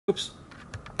Oops.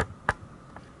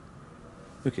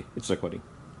 Okay, it's recording.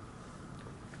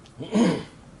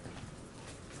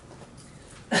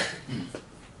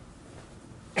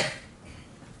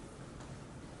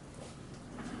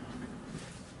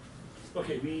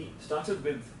 Okay, we started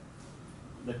with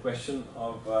the question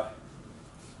of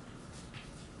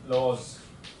laws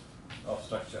of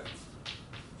structure,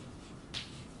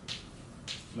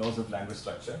 laws of language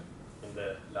structure in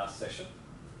the last session.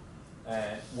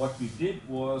 And what we did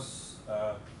was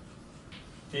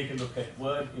take a look at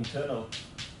word internal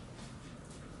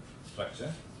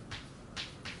structure.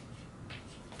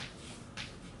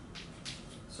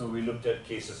 So we looked at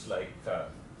cases like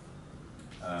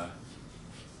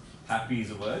happy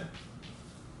is a word,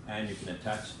 and you can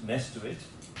attach ness to it.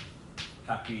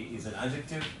 Happy is an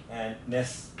adjective, and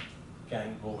ness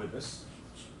can go with this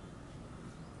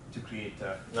to create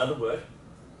another word.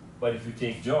 But if you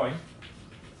take joy,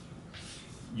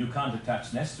 you can't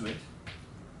attach ness to it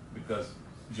because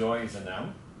joy is a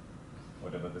noun,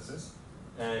 whatever this is.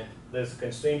 And there's a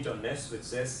constraint on ness which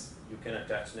says you can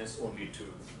attach ness only to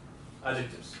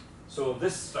adjectives. So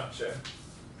this structure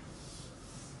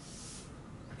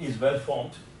is well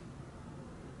formed.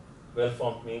 Well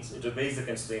formed means it obeys the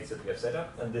constraints that we have set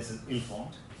up, and this is ill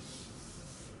formed.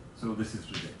 So this is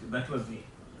rejected. That was the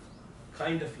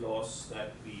kind of laws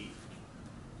that we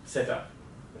set up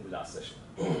in the last session.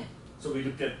 So we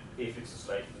looked at affixes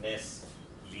like ness,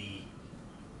 li,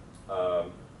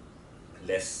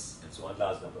 less, and so on,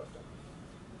 large number of them.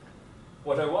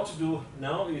 What I want to do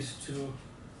now is to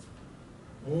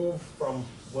move from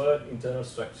word internal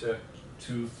structure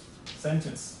to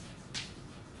sentence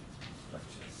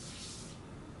structures.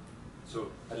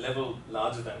 So a level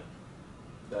larger than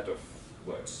that of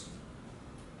words.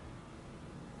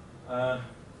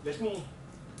 Let me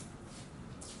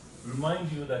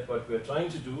remind you that what we're trying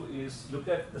to do is look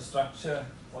at the structure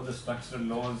or the structural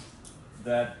laws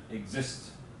that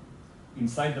exist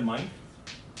inside the mind.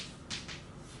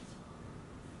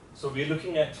 So we're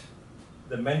looking at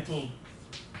the mental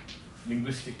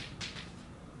linguistic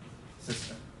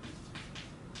system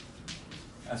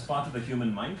as part of the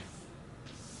human mind.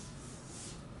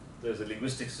 There's a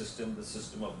linguistic system, the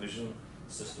system of vision,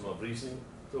 system of reasoning.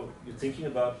 So you're thinking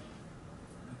about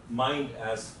mind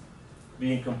as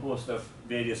being composed of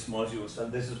various modules,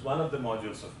 and this is one of the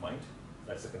modules of mind.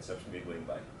 That's the conception we're going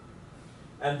by.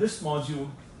 And this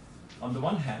module, on the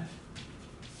one hand,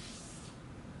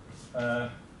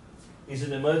 is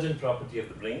an emergent property of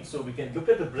the brain. So we can look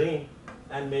at the brain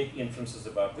and make inferences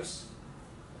about this.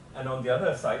 And on the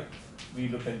other side, we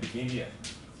look at behavior.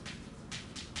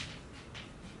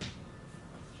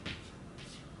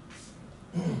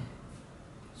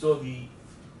 So the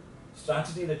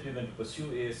strategy that we're going to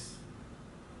pursue is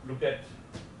look at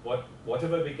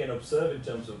whatever we can observe in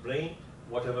terms of brain,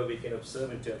 whatever we can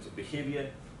observe in terms of behavior.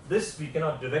 This we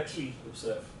cannot directly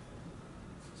observe.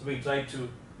 So we try to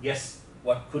guess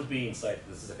what could be inside.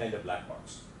 This is a kind of black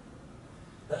box.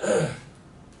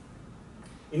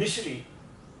 Initially,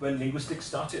 when linguistics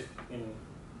started in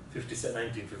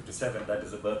 1957, that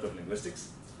is the birth of linguistics.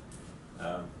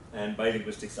 And by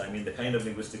linguistics, I mean the kind of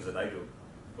linguistics that I do.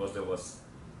 Of course, there was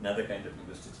another kind of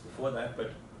linguistics before that,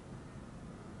 but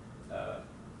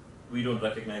we don't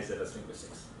recognize that as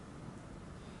linguistics.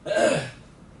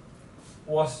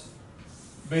 Was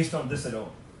based on this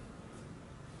alone.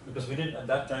 Because we didn't, at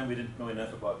that time, we didn't know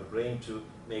enough about the brain to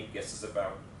make guesses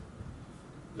about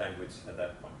language at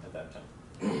that point, at that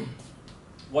time.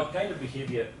 What kind of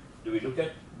behavior do we look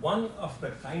at? One of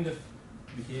the kind of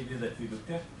behavior that we looked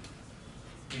at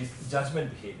is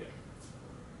judgment behavior.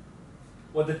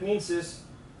 What that means is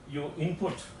you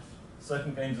input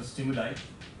certain kinds of stimuli.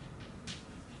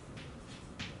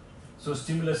 So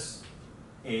stimulus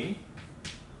A,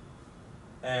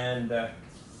 and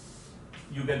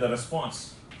you get the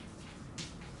response.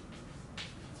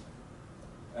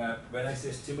 When I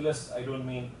say stimulus, I don't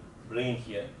mean brain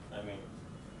here. I mean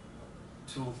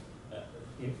to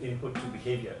input to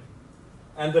behavior.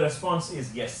 And the response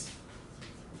is yes.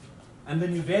 And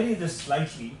then you vary this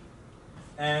slightly,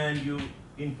 and you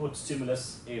input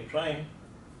stimulus A prime,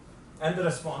 and the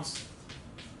response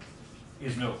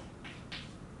is no.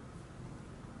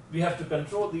 We have to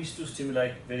control these two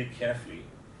stimuli very carefully.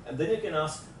 And then you can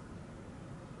ask,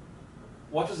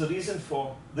 what is the reason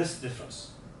for this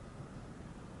difference?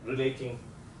 Relating,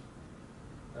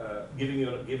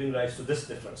 giving rise to this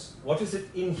difference. What is it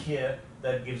in here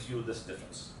that gives you this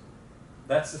difference?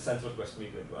 That's the central question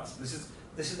we're going to ask. This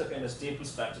is the kind of staple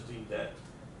strategy that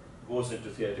goes into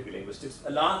theoretical linguistics.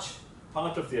 A large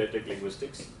part of theoretical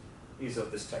linguistics is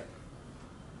of this type.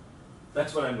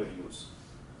 That's what I'm going to use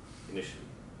initially.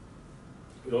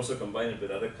 We'll also combine it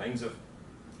with other kinds of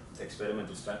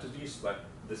experimental strategies, but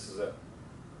this is a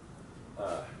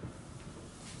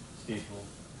stateful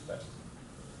strategy.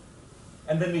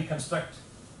 And then we construct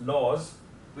laws.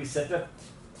 We set up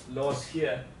laws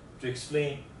here to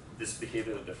explain this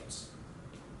behavioral difference.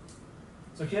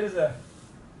 So here is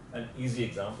an easy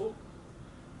example.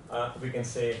 We can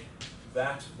say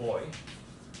that boy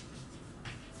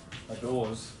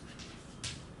adores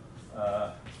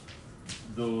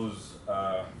those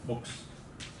books.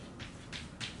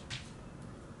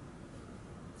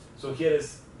 So here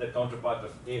is the counterpart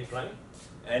of A prime.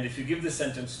 And if you give this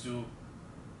sentence to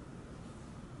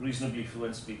reasonably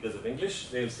fluent speakers of English,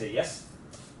 they'll say yes.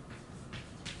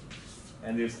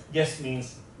 And yes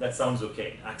means that sounds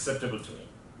okay, acceptable to me.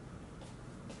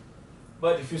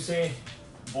 But if you say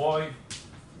boy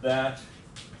that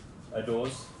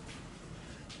adores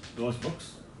those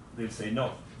books, they'll say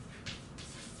no.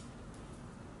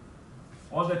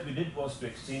 All that we did was to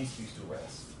exchange these two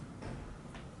words.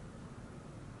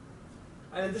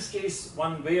 And in this case,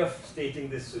 one way of stating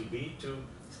this will be to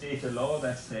state a law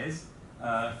that says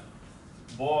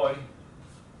boy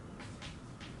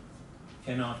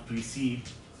cannot precede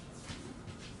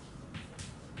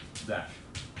that.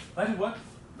 That will work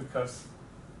because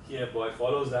here boy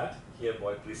follows that, here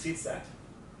boy precedes that.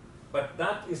 But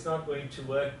that is not going to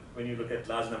work when you look at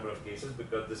large number of cases,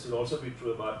 because this will also be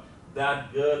true about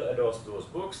that girl adores those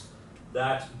books,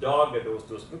 that dog adores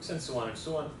those books, and so on and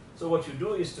so on. So what you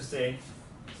do is to say,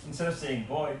 instead of saying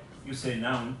boy, you say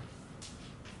noun.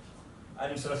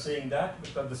 And instead of saying that,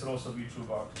 because this will also be true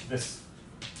about this,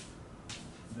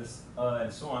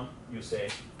 and so on, you say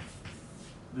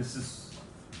this is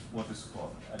what is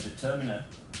called a determiner.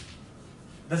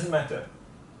 Doesn't matter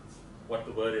what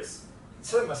the word is.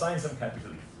 So assign some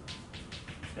category.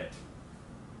 Okay.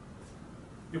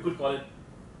 You could call it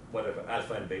whatever,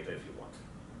 alpha and beta if you want.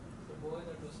 The boy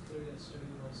that was killed yesterday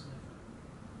was my...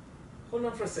 Hold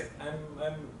on for a sec.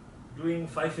 I'm doing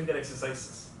 5-finger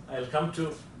exercises. I'll come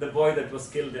to the boy that was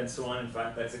killed and so on. In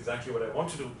fact, that's exactly what I want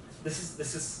to do. This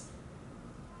is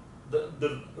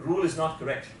the rule is not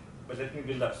correct, but let me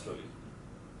build up slowly.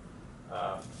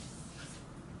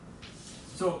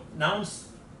 So nouns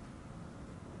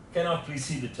cannot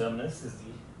precede determinants is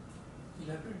the...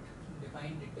 You have to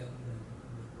define determinant.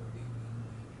 What do you mean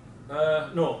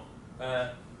by No,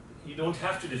 you don't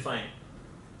have to define,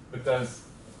 because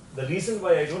the reason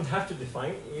why I don't have to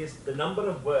define is the number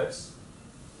of words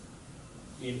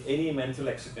in any mental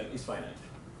lexicon is finite.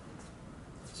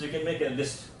 So you can make a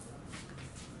list,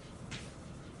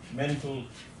 mental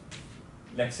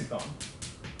lexicon,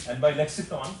 and by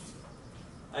lexicon,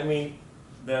 I mean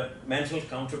the mental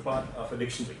counterpart of a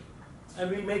dictionary. And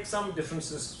we'll make some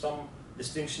differences, some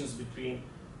distinctions between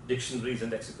dictionaries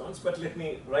and lexicons, but let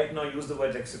me right now use the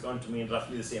word lexicon to mean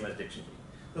roughly the same as dictionary.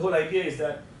 The whole idea is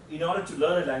that in order to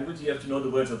learn a language, you have to know the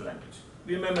words of the language.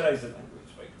 We memorize the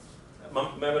language,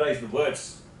 right? Memorize the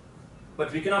words,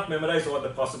 but we cannot memorize all the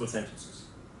possible sentences.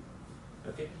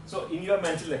 Okay? So in your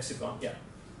mental lexicon, yeah.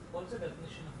 What's the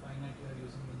definition of finite you are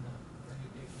using in the when you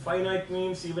take? Finite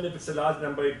means even if it's a large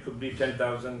number, it could be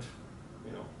 10,000.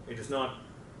 You know, it is not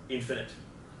infinite. In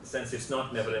the sense, it's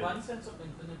not never ending. One sense of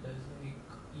infinite is like,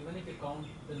 even if you count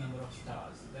the number of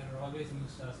stars, there are always new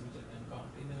stars which you can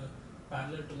count. In the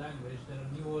parallel to language, there are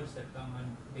new words that come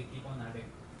and they keep on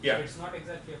adding. Yeah. So it's not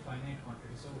exactly a finite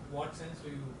quantity. So what sense do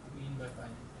you mean by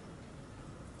finite?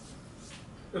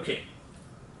 Okay.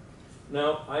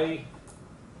 Now,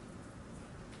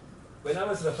 when I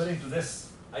was referring to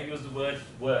this, I used the word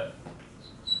word.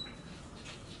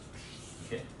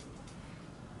 Okay.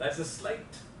 That's a slightly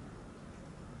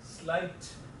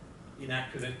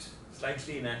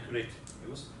inaccurate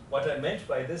use. What I meant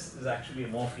by this is actually a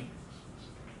morpheme.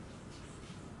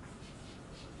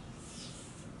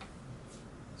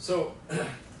 So,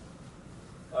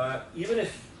 even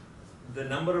if the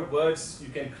number of words you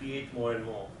can create more and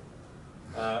more,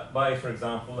 by, for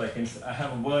example, I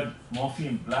have a word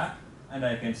morpheme black, and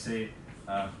I can say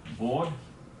board,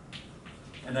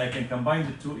 and I can combine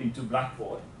the two into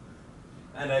blackboard,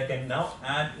 and I can now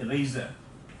add eraser,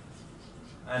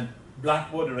 and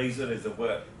blackboard eraser is a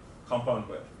word, compound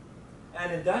word.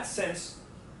 And in that sense,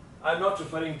 I'm not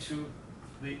referring to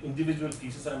the individual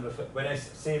pieces. When I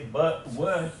say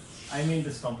word, I mean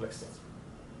this complex thing.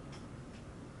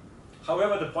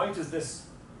 However, the point is this.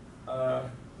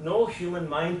 No human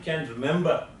mind can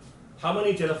remember. How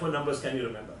many telephone numbers can you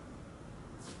remember?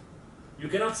 You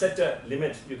cannot set a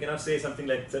limit. You cannot say something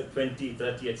like 20,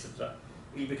 30, etc.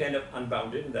 It will be kind of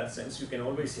unbounded in that sense. You can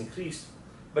always increase.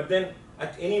 But then,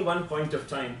 at any one point of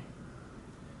time,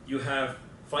 you have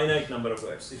finite number of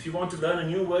words. If you want to learn a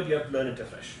new word, you have to learn it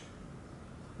afresh.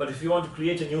 But if you want to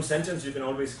create a new sentence, you can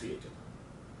always create it.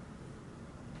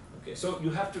 Okay, so you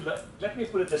have to, let me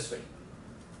put it this way.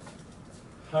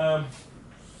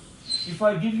 If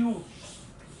I give you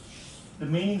the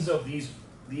meanings of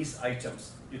these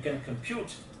items, you can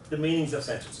compute the meanings of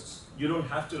sentences. You don't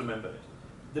have to remember it.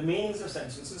 The meanings of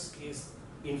sentences is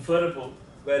inferable,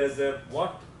 whereas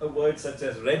what a word such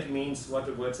as red means, what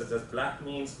a word such as black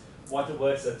means, what a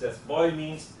word such as boy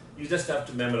means, you just have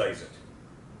to memorize it.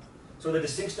 So the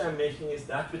distinction I'm making is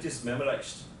that which is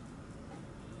memorized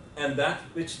and that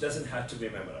which doesn't have to be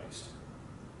memorized,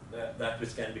 that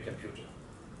which can be computed.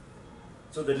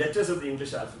 So the letters of the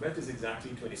English alphabet is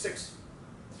exactly 26,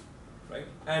 right?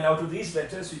 And out of these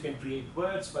letters you can create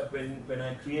words, but when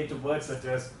I create a word such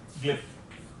as glyph,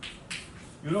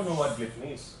 you don't know what glyph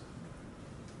means.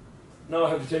 Now I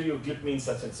have to tell you glyph means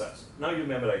such and such. Now you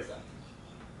memorize that.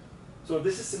 So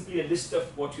this is simply a list of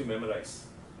what you memorize.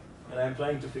 And I'm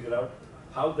trying to figure out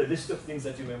how the list of things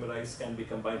that you memorize can be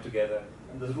combined together.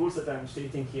 And the rules that I'm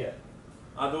stating here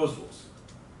are those rules.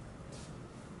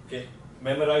 Okay,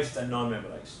 memorized and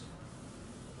non-memorized.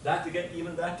 That again,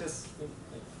 even that is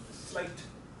slight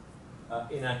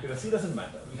inaccuracy, doesn't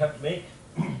matter. You have to make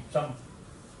some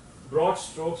broad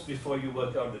strokes before you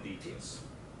work out the details.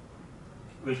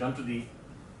 We'll come to the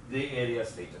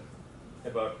areas later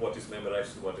about what is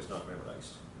memorized and what is not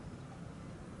memorized.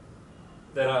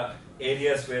 There are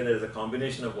areas where there is a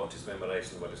combination of what is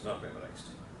memorized and what is not memorized.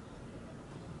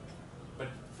 But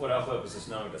for our purposes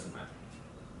now, it doesn't matter.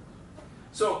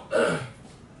 So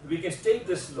we can state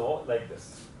this law like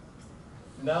this.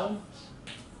 Noun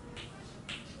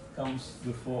comes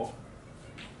before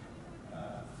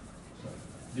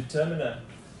determiner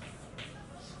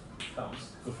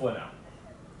comes before noun.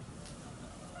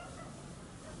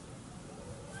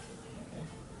 Okay.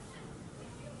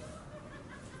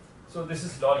 So this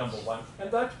is law number one, and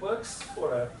that works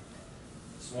for a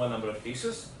small number of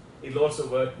cases. It will also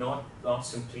work not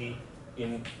simply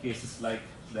in cases like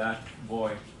that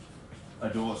boy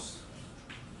adores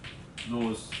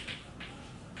those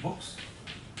books.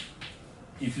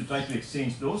 If you try to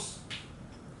exchange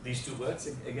these two words,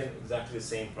 again, exactly the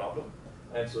same problem.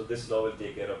 And so this law will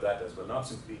take care of that as well, not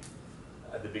simply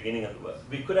at the beginning of the word.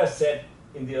 We could have said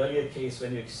in the earlier case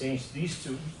when you exchange these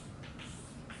two,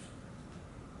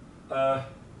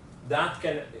 that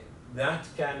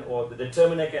can, or the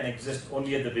determiner can exist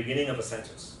only at the beginning of a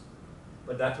sentence.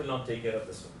 But that will not take care of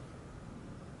this one.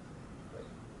 Right?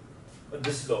 But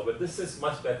this law, but this is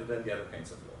much better than the other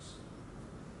kinds of laws.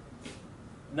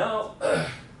 Now,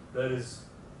 there is,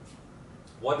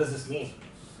 what does this mean?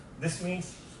 This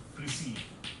means precede.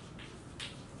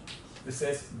 This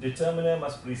says determiner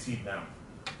must precede noun.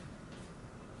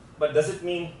 But does it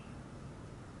mean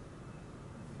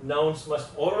nouns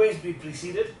must always be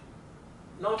preceded?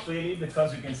 Not really,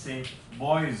 because you can say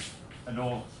boys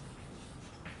adore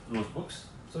those books.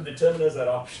 So determiners are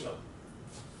optional.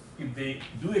 If they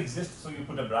do exist, so you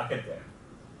put a bracket there.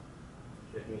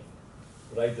 Let me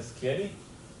write this clearly.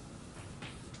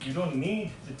 You don't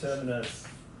need determiners,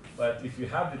 but if you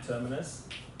have determiners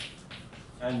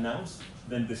and nouns,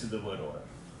 then this is the word order.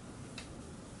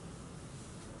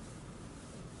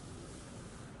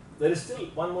 There is still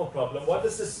one more problem. What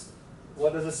does this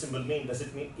symbol mean? Does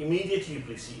it mean immediately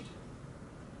precede?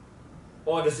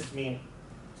 Or does it mean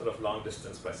sort of long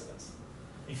distance precedence?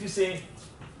 If you say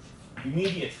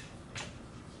immediate,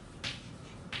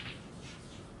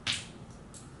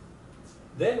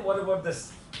 then what about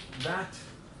this? That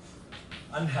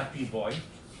unhappy boy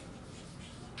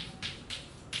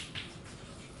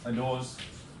adores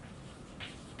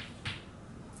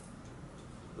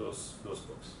those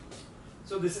books.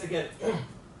 So this again,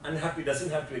 unhappy doesn't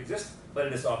have to exist, but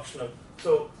it is optional.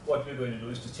 So what we're going to do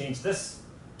is to change this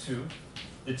to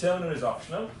determiner is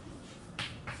optional,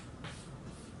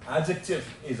 adjective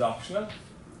is optional,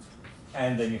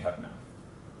 and then you have noun.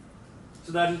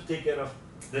 So that will take care of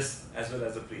this as well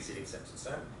as the preceding sentence.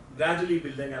 I'm gradually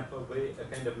building up a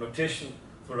kind of notation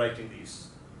for writing these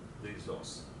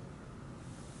laws.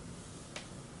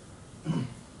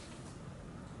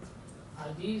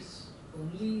 Are these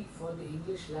only for the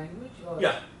English language, or?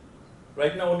 Yeah,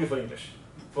 right now only for English.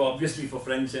 Obviously for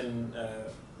French and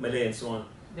Malay and so on,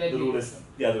 the rule is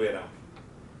the other way around.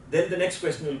 Then the next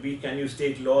question will be, can you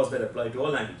state laws that apply to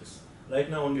all languages? Right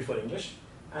now only for English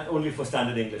and only for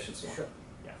standard English and so on. Sure.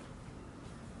 Yeah.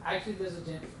 Actually, there's a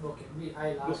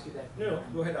I'll ask you that. No,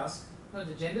 go ahead, ask. No,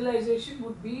 the generalization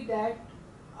would be that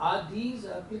are these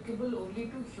applicable only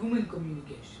to human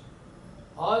communication,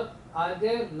 or are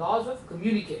there laws of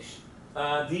communication?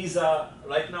 These are,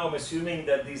 right now I'm assuming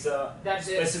that these are That's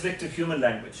it. specific to human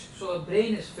language. So a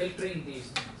brain is filtering these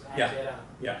things, and Yeah. there are.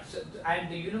 Yeah. So, and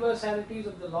the universalities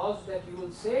of the laws that you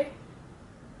will say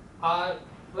are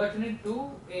pertinent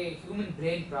to a human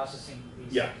brain processing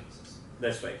these Yeah. sentences.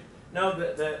 That's right. Now,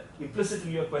 the implicit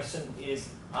in your question is,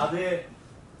 are there,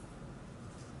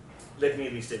 let me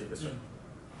restate it this way.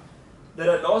 There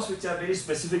are laws which are very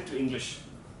specific to English.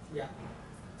 Yeah.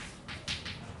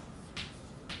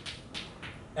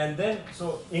 And then,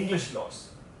 so English laws.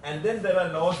 And then there are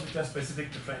laws which are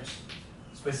specific to French,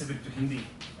 specific to Hindi,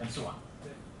 and so on.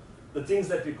 The things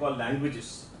that we call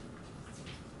languages.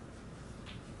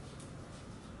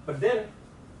 But then,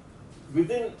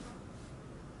 within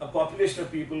a population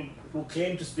of people who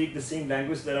claim to speak the same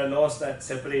language, there are laws that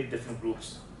separate different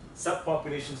groups.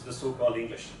 Subpopulations of the so-called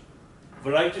English.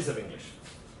 Varieties of English.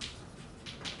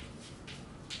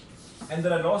 And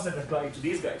there are laws that apply to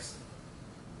these guys.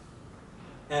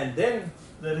 And then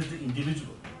there is the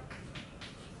individual.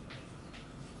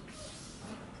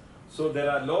 So there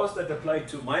are laws that apply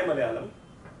to my Malayalam,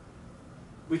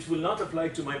 which will not apply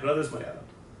to my brother's Malayalam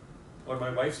or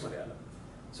my wife's Malayalam.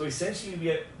 So essentially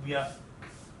we are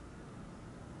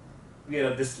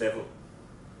at this level.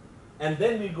 And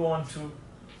then we go on to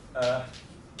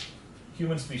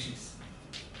human species.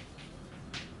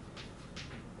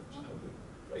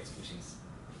 Right species.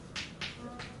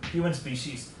 Human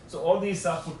species. So all these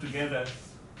are put together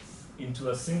into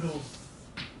a single,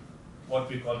 what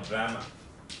we call grammar.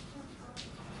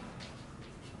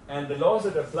 And the laws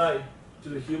that apply to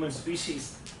the human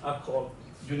species are called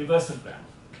universal grammar.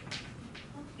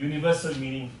 Universal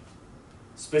meaning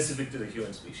specific to the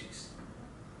human species.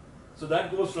 So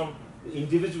that goes from the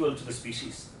individual to the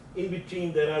species. In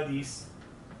between there are these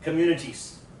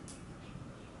communities.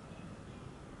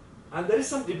 And there is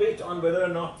some debate on whether or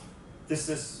not this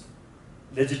is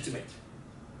legitimate.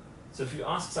 So if you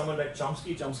ask someone like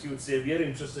Chomsky, Chomsky would say we are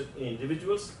interested in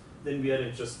individuals, then we are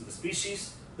interested in the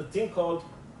species. The thing called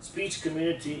speech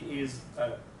community is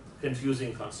a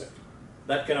confusing concept.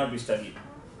 That cannot be studied.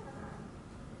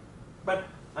 But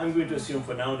I'm going to assume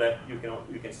for now that you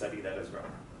can study that as well.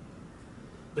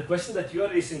 The question that you are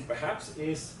raising perhaps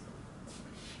is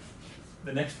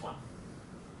the next one,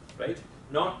 right?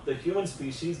 Not the human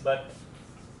species, but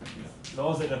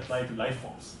laws that apply to life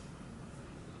forms.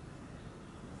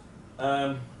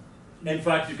 In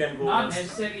fact, you can go Not on.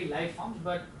 necessarily life forms,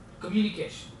 but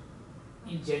communication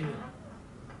in general.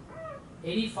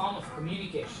 Any form of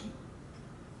communication.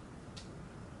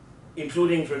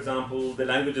 Including, for example, the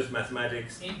language of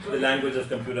mathematics, the language of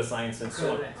computer science, and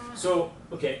so Correct. on. So,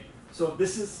 okay, so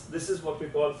this is what we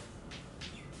call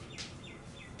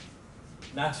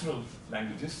natural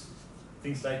languages.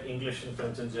 Things like English and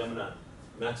French and German are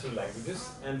natural languages,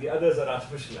 and the others are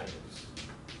artificial languages.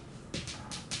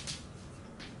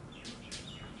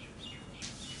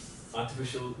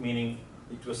 Artificial meaning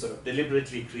it was sort of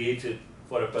deliberately created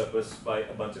for a purpose by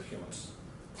a bunch of humans.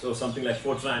 So something like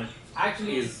Fortran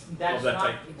Actually, is that's of that not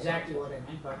type. exactly what I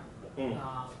meant, but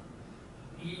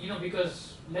you know,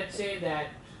 because let's say that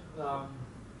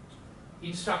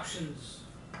instructions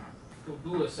to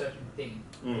do a certain thing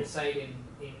reside in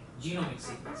genomic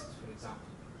sequences, for example,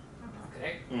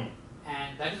 correct?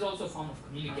 And that is also a form of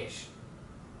communication.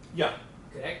 Yeah.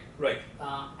 Correct? Right.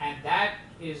 And that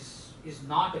is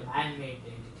not a man-made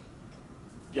entity.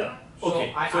 Yeah. So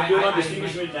Okay. I- So I- you're I- not I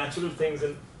distinguishing between natural things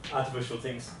and artificial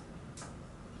things.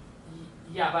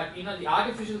 Yeah, but you know, the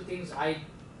artificial things I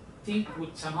think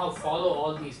would somehow follow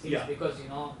all these things Yeah. because you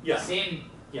know Yeah. the same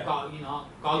Yeah.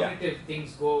 cognitive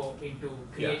things go into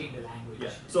creating the language.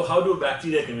 Yeah. So how do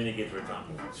bacteria communicate, for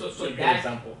example? So give an that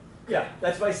example. Yeah.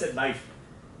 That's why I said life.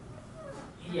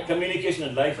 yeah. Communication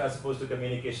in life as opposed to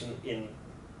communication in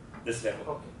this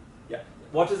level. Okay. Yeah.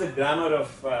 What is the grammar of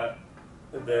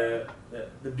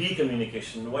the bee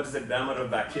communication? What is the grammar of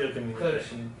bacterial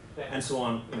communication? Right. And so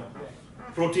on. You know,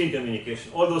 Right. protein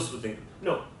communication. All those two things.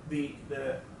 No, the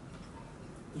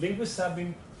linguists have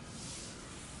been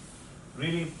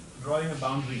really drawing a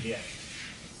boundary here.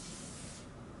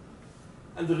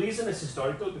 And the reason is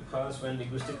historical because when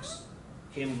linguistics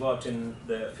came about in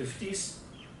the 50s,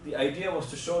 the idea was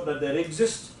to show that there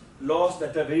exist laws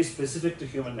that are very specific to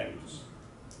human languages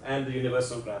and the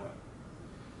universal grammar.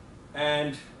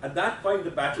 And at that point,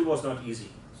 the battle was not easy.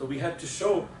 So we had to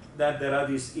show that there are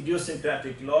these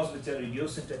idiosyncratic laws which are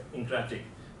idiosyncratic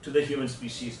to the human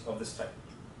species of this type.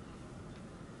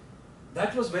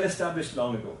 That was well established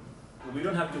long ago. We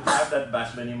don't have to have that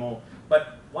battle anymore.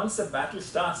 But once the battle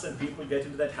starts and people get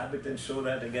into that habit and show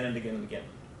that again and again and again.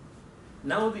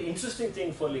 Now the interesting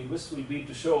thing for linguists will be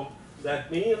to show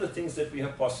that many of the things that we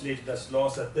have postulated as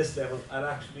laws at this level are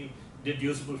actually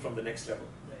deducible from the next level.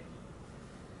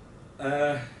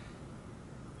 Right.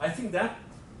 I think that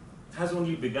has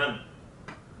only begun.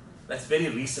 That's very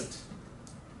recent.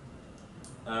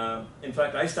 In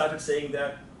fact, I started saying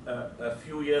that a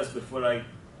few years before I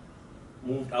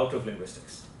moved out of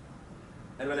linguistics.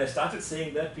 And when I started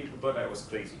saying that, people thought I was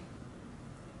crazy.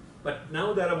 But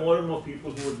now there are more and more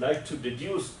people who would like to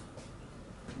deduce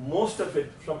most of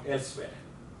it from elsewhere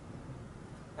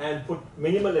and put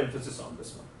minimal emphasis on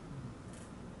this one.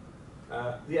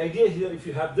 The idea here, if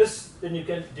you have this, then you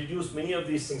can deduce many of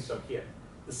these things from here.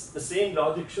 The same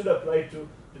logic should apply to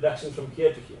deduction from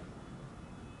here to here.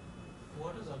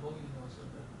 What is above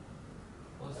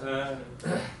universal?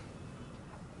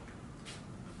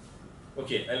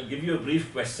 Okay, I'll give you a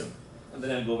brief question and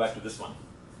then I'll go back to this one,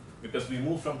 because we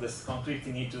move from this concrete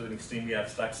thingy to an extremely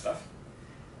abstract stuff.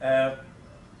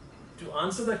 To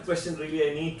answer that question, really,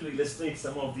 I need to illustrate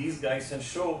some of these guys and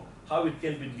show how it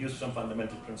can be deduced from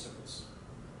fundamental principles.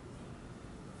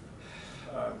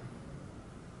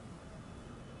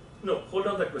 No, hold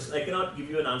on that question. I cannot give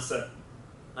you an answer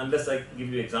unless I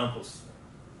give you examples.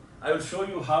 I will show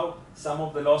you how some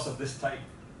of the laws of this type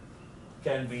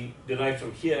can be derived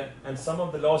from here, and some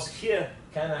of the laws here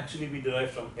can actually be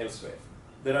derived from elsewhere.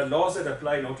 There are laws that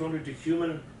apply not only to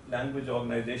human language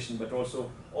organization, but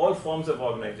also all forms of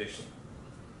organization.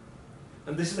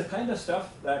 And this is the kind of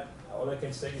stuff that, all I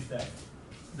can say is that,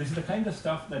 this is the kind of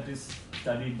stuff that is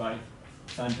studied by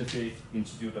Santa Fe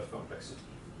Institute of Complexity.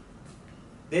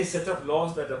 They set up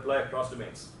laws that apply across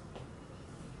domains.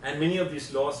 And many of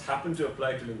these laws happen to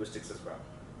apply to linguistics as well.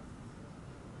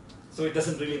 So it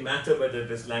doesn't really matter whether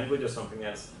it is language or something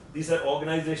else. These are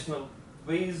organizational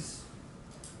ways,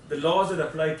 the laws that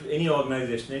apply to any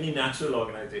organization, any natural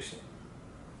organization.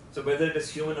 So whether it is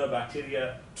human or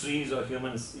bacteria, trees or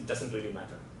humans, it doesn't really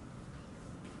matter.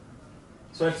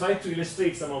 So I'll try to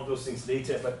illustrate some of those things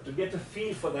later, but to get a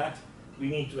feel for that, we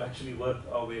need to actually work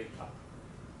our way up.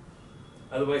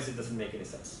 Otherwise, it doesn't make any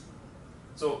sense.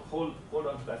 So hold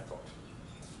on to that thought.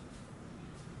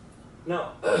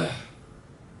 Now,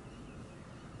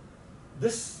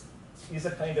 this is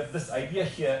a kind of, this idea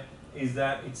here is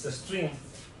that it's a string.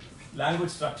 Language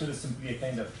structure is simply a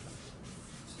kind of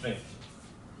string.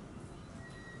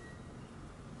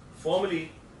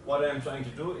 Formally, what I am trying to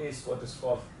do is what is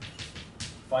called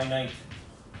finite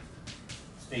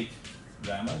state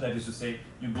grammar. That is to say,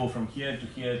 you go from here to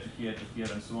here to here to here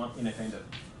and so on in a kind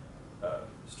of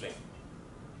string,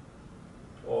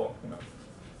 or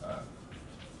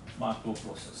Markov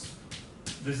process.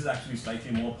 This is actually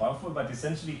slightly more powerful, but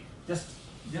essentially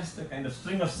just a kind of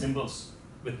string of symbols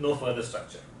with no further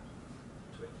structure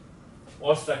to it.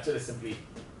 All structure is simply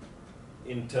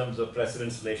in terms of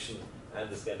precedence relation and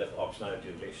this kind of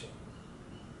optionality relation.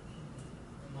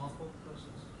 Markov process?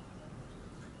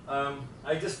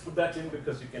 I just put that in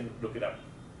because you can look it up.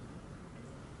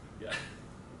 Yeah.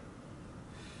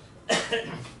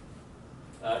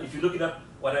 If you look it up,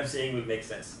 what I'm saying will make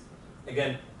sense.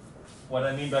 Again, what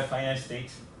I mean by finite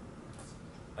state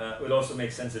will also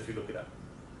make sense if you look it up.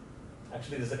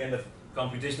 Actually, this is a kind of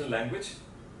computational language,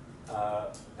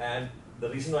 and the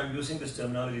reason why I'm using this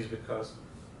terminology is because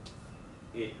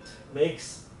it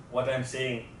makes what I'm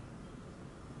saying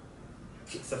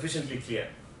sufficiently clear.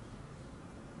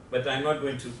 But I'm not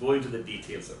going to go into the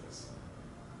details of this.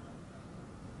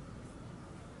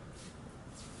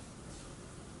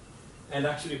 And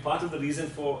actually, part of the reason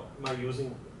for my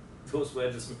using those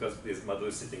words is because this Madhu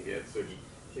is sitting here, so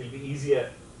it'll be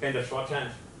easier, kind of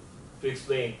shorthand, to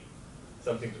explain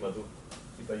something to Madhu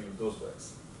if I use those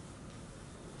words.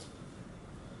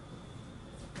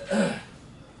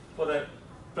 For the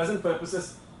present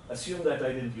purposes, assume that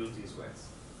I didn't use these words.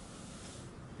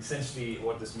 Essentially,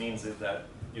 what this means is that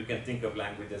you can think of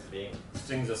language as being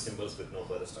strings of symbols with no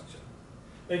further structure.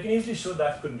 Now, you can easily show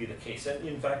that couldn't be the case, and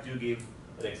in fact, you gave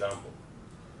an example.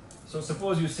 So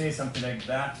suppose you say something like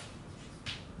that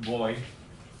boy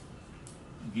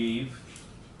gave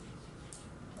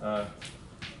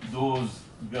those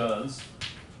girls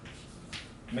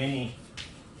many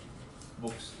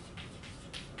books.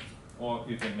 Or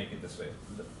you can make it this way.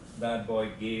 That boy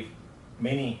gave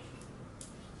many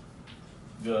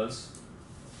girls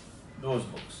those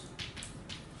books.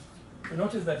 So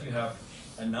notice that you have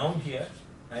a noun here,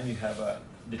 and you have a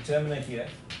determiner here,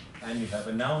 and you have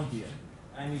a noun here,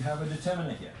 and you have a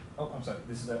determiner here. Oh, I'm sorry,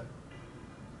 this is a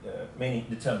many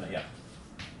determiner, yeah.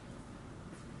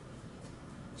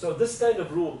 So this kind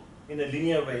of rule, in a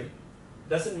linear way,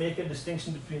 doesn't make a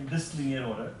distinction between this linear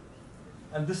order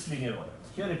and this linear order.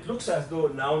 Here it looks as though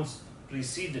nouns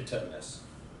precede determiners.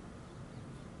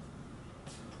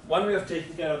 one way of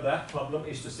taking care of that problem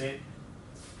is to say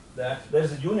that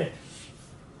there's a unit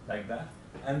like that,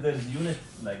 and there's a unit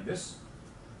like this,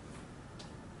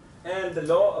 and the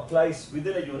law applies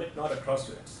within a unit, not across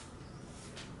units.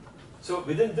 So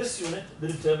within this unit, the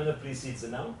determiner precedes a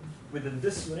noun. Within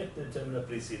this unit, the determiner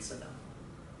precedes a noun.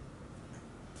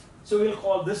 So we'll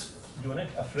call this unit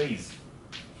a phrase.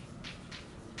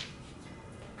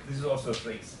 This is also a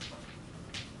phrase.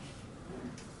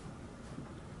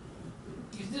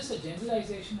 Is this a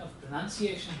generalization of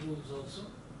pronunciation rules also?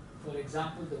 For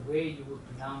example, the way you would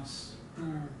pronounce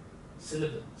two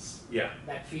syllables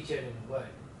that feature in a word.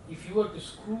 If you were to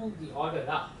screw the order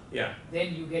up,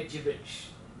 then you get gibberish.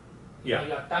 You know,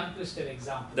 your tongue-twisted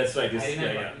example. That's right. I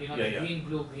remember, the green,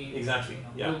 blue, green. Exactly.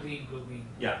 Blue, green, blue, green.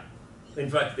 Yeah. In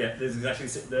fact, there's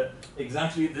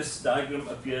exactly this diagram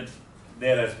appeared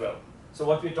there as well. So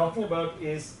what we're talking about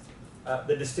is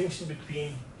the distinction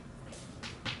between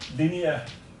linear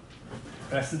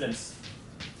precedence.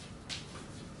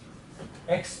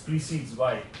 X precedes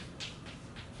Y,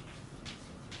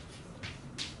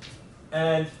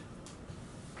 and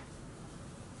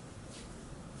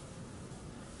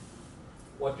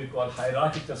what we call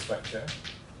hierarchical structure.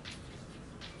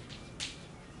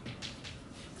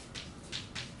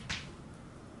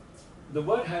 The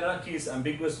word hierarchy is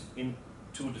ambiguous in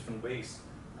two different ways.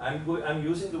 I'm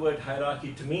using the word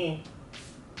hierarchy to mean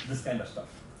this kind of stuff.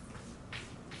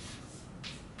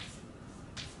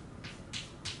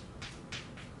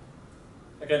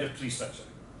 A kind of tree structure.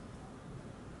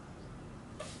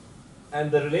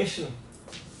 And the relation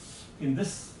in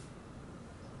this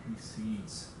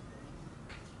precedes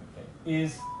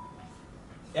is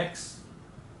X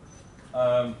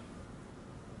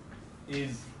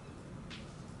is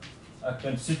a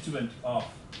constituent of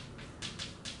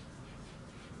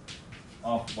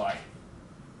Y.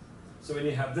 So when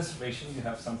you have this relation, you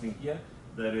have something here.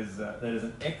 There is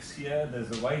an X here.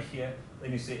 There's a Y here.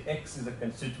 Then you say X is a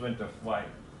constituent of Y,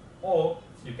 or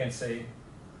you can say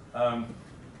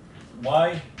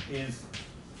Y is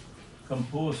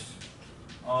composed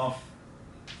of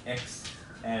X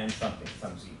and something,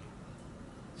 some Z.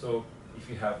 So if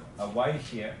you have a Y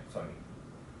here,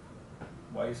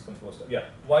 Y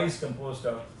is composed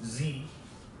of Z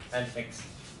and X.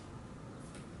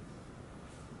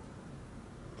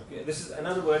 Okay, this is, in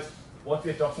other words, what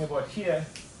we're talking about here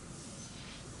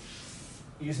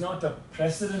is not a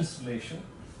precedence relation,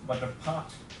 but a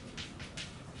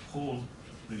part-whole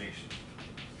relation.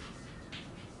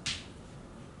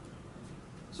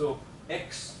 So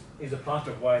X is a part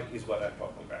of Y is what I'm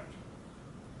talking about.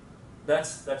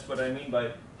 That's what I mean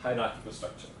by hierarchical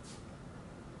structure.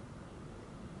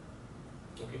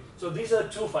 Okay, so these are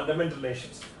two fundamental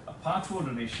relations: a part-whole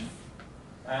relation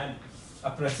and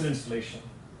a precedence relation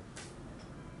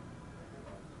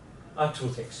are two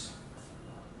things.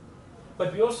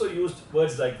 But we also used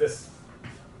words like this: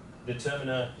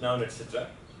 determiner, noun, etc.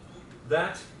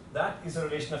 That is a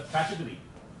relation of category.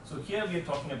 So here we are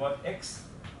talking about X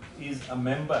is a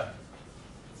member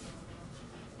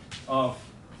of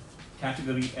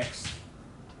category X.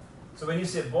 So when you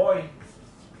say boy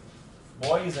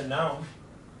is a noun,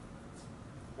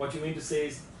 what you mean to say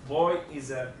is boy is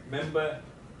a member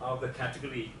of the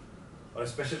category or a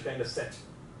special kind of set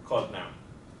called noun.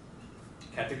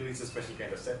 Category is a special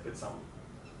kind of set with some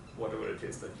whatever it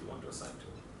is that you want to assign to.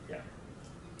 Yeah.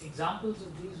 Examples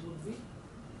of these would be?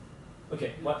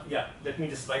 Okay, let me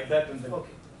just write that and then.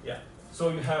 Okay. Yeah. So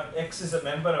you have X is a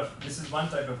member of, this is one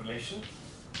type of relation.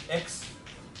 X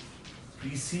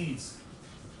precedes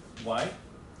Y,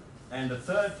 and the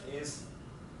third is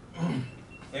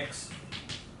X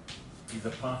is a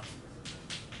part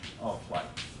of Y.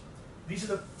 These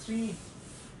are the three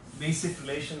basic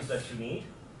relations that you need.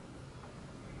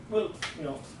 We'll,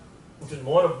 put in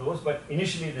more of those, but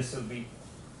initially this will be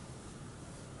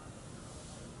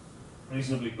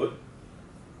reasonably good.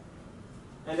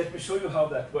 And let me show you how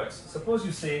that works. Suppose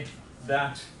you say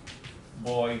that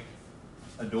boy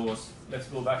adores. Let's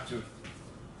go back to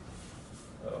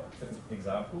an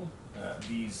example,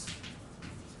 these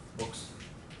books.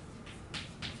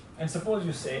 And suppose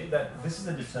you say that this is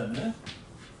a determiner,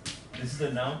 this is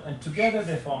a noun, and together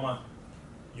they form a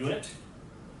unit.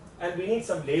 And we need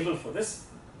some label for this,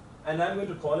 and I'm going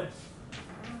to call it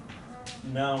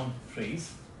noun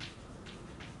phrase.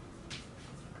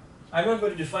 I'm not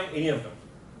going to define any of them.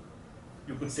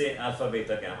 You could say alpha,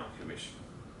 beta, gamma if you wish.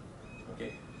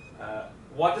 Okay.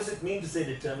 What does it mean to say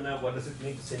determiner? What does it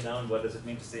mean to say noun? What does it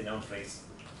mean to say noun phrase?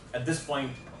 At this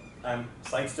point, I'm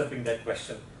sidestepping that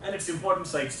question, and it's important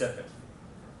to sidestep it.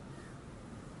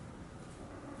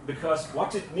 Because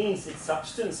what it means, its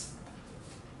substance,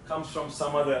 comes from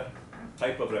some other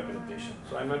type of representation.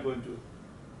 So I'm not going to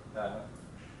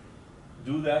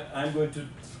do that. I'm going to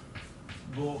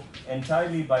go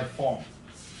entirely by form,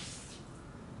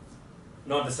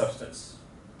 not the substance.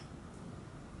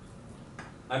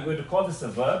 I'm going to call this a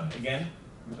verb. Again,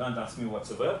 you can't ask me what's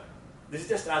a verb. This is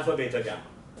just alpha, beta, gamma.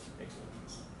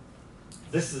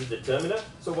 This is a determiner.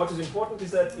 So what is important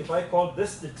is that if I call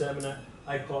this determiner,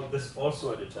 I call this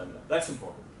also a determiner. That's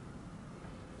important.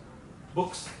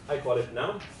 Books, I call it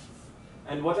noun.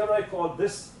 And whatever I call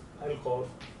this, I will call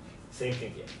same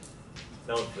thing here,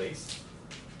 noun phrase.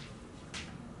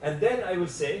 And then I will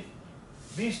say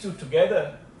these two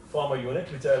together form a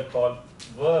unit, which I will call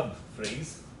verb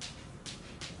phrase.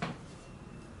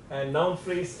 And noun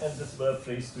phrase and this verb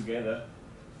phrase together,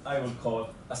 I will call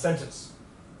a sentence.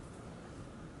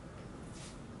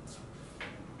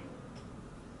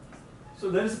 So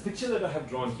there is a picture that I have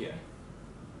drawn here.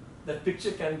 That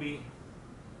picture can be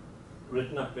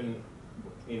written up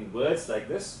in words like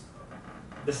this.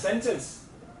 The sentence,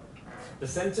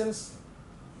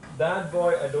 that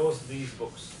boy adores these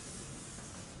books.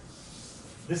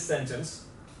 This sentence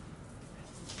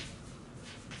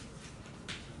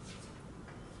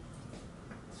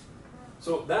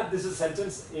so that this is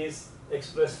sentence is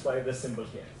expressed by the symbol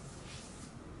here.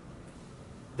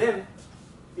 Then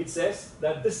it says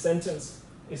that this sentence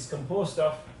is composed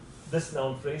of this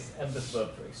noun phrase and this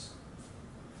verb phrase.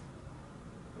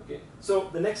 Okay, so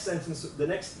the next sentence, the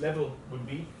next level would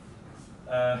be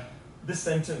this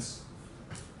sentence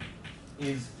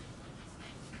is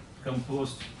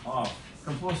composed of.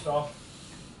 Composed of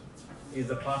is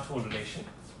the part-whole relation.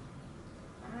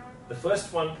 The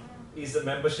first one is a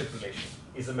membership relation,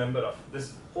 is a member of.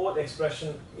 This whole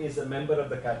expression is a member of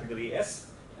the category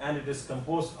S, and it is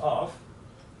composed of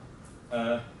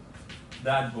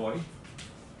that boy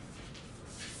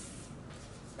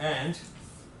and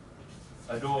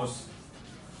adores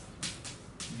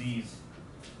these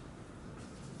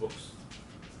books.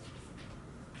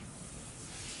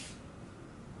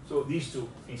 So these two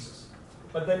pieces.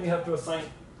 But then you have to assign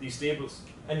these labels,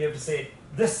 and you have to say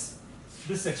this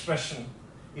expression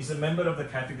is a member of the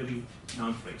category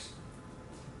noun phrase.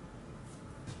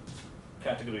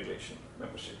 Category relation,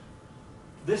 membership.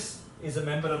 This is a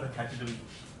member of the category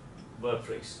verb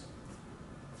phrase.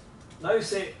 Now you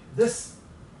say this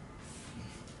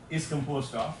is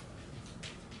composed of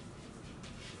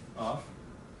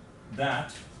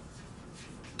that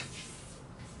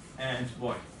and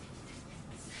boy.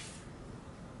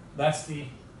 That's the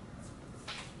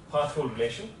part-whole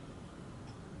relation.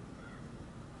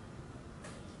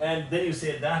 And then you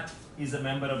say that is a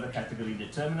member of the category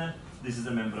determiner, this is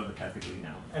a member of the category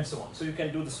noun, and so on. So you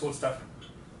can do this whole stuff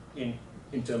in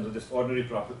terms of just ordinary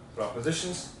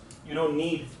propositions. You don't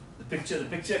need the picture. The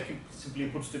picture simply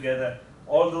puts together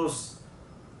all those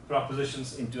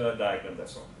propositions into a diagram,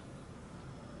 that's all.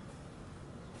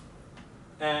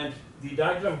 And the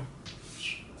diagram,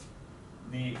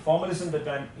 the formalism that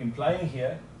I'm implying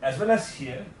here, as well as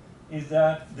here, is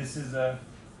that this is a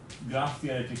graph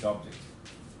theoretic object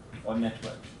or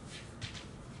network.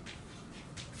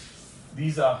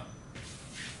 These are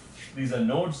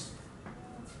nodes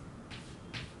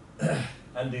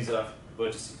and these are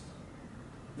vertices.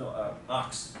 No,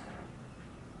 arcs.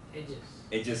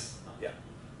 Edges, yeah.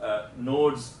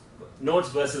 Nodes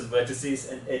versus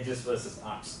vertices and edges versus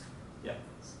arcs. Yeah,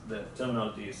 the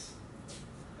terminology is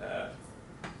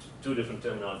two different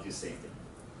terminologies, same thing.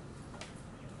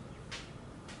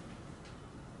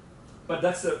 But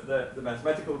that's the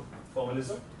mathematical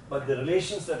formalism, but the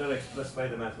relations that are expressed by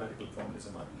the mathematical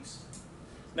formalism are these.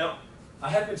 Now, I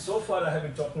have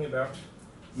been talking about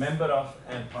member of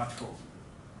and part-whole.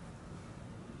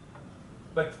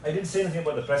 But I didn't say anything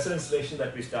about the precedence relation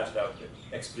that we started out with,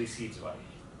 X precedes Y.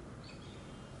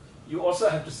 You also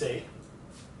have to say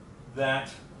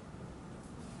that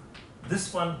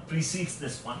this one precedes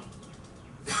this one.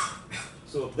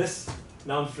 So this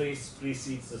noun phrase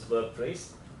precedes this verb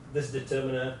phrase. This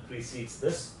determiner precedes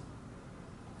this,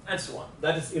 and so on.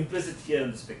 That is implicit here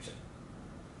in this picture.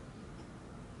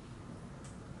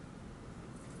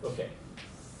 Okay.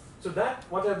 So that,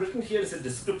 what I've written here is a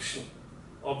description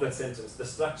of that sentence, the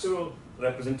structural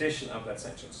representation of that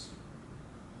sentence.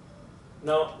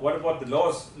 Now, what about the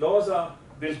laws? Laws are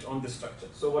built on this structure.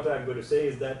 So what I'm going to say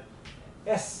is that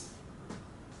S,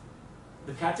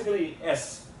 the category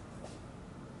S,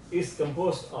 is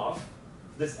composed of,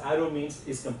 this arrow means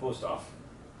is composed of,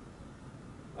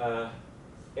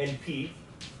 NP,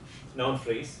 noun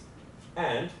phrase,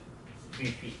 and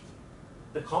VP.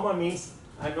 The comma means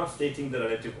I'm not stating the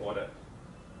relative order.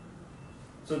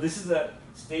 So this is a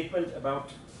statement about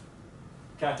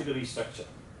category structure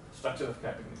of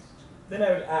categories. Then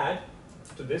I will add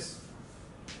to this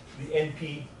the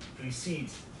NP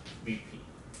precedes VP.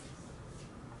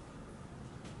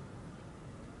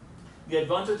 The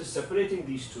advantage of separating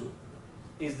these two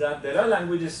is that there are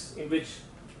languages in which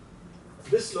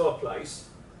this law applies,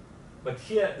 but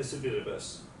here this will be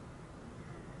reversed.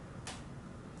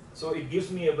 So it gives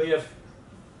me a way of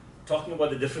talking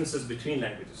about the differences between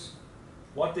languages,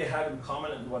 what they have in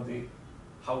common and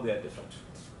how they are different.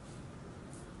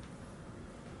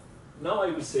 Now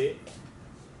I will say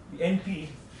the NP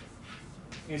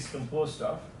is composed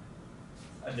of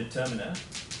a determiner,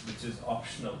 which is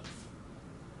optional,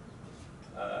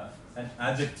 an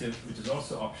adjective, which is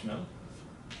also optional,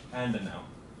 and a noun.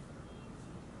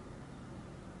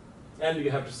 And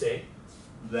you have to say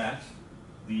that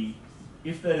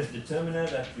if there is determiner,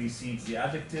 that precedes the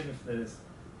adjective. If there is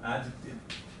adjective,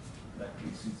 that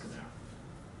precedes the noun.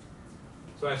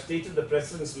 So I've stated the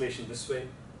precedence relation this way,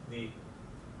 the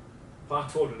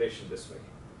part whole relation this way.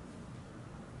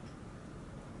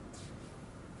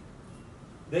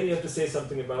 Then you have to say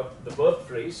something about the verb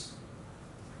phrase.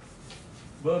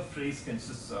 Verb phrase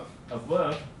consists of a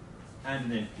verb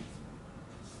and an NP.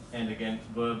 And again,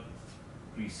 verb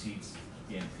precedes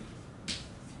the NP.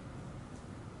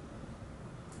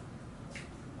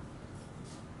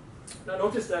 Now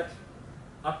notice that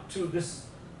up to this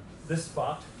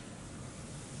part,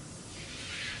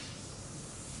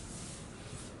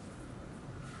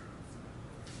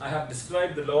 I have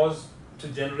described the laws to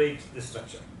generate this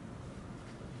structure.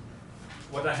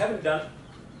 What I haven't done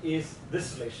is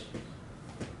this relation.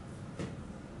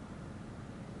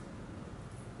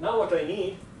 Now what I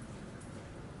need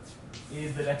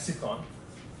is the lexicon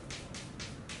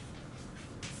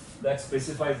that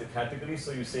specifies the category.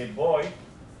 So you say boy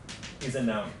is a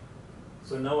noun.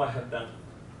 So now I have done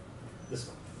this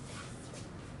one.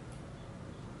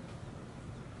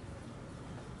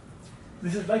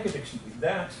 This is like a dictionary.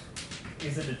 That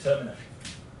is a determiner.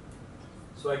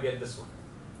 So I get this one.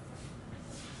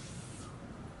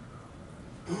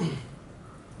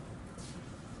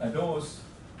 Adores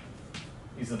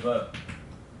is a verb.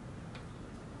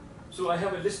 So I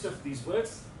have a list of these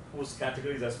words whose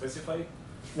categories are specified.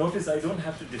 Notice I don't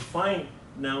have to define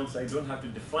nouns, I don't have to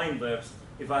define verbs.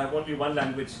 If I have only one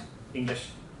language,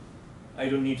 English, I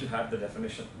don't need to have the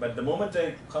definition. But the moment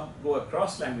I go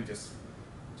across languages,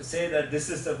 to say that this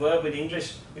is a verb in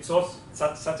English, it's also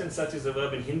such and such is a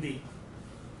verb in Hindi,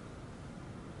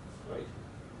 right?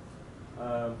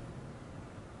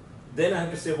 Then I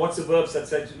have to say what's a verb such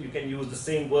that you can use the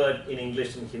same word in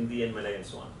English, in Hindi, and Malay, and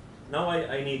so on. Now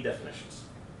I need definitions.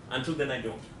 Until then, I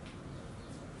don't.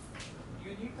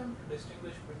 You need them to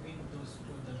distinguish between those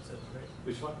two themselves, right?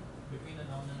 Which one? Between a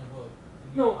noun and a verb.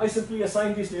 No, I simply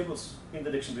assign these labels in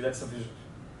the dictionary. That's sufficient.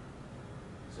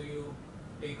 So you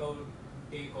take all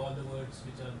the words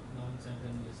which are nouns and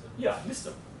then list them. Yeah, list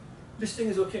them. Listing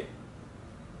is okay.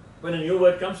 When a new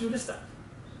word comes, you list that.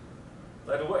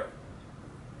 That'll work.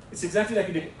 It's exactly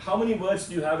like how many words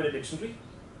do you have in a dictionary?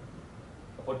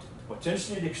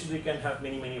 Potentially a dictionary can have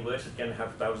many, many words. It can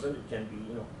have 1,000. It can be,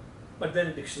 but then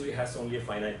a dictionary has only a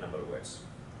finite number of words.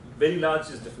 Very large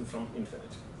is different from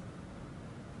infinite.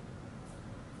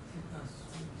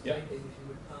 Yeah.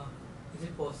 Is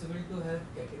it possible to have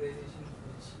categorization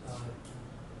which are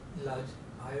large,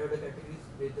 higher order categories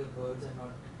where the words are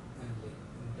not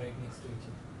right next to each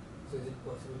other? So is it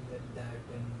possible that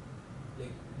and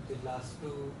like the last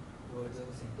two words of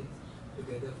a sentence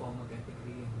together form a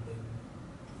category and then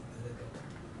other category?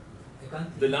 I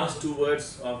can't. The last two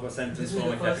words of a sentence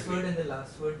form a category. The first word and the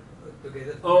last word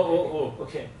together. Oh,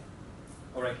 okay.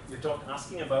 All right, you're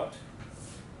asking about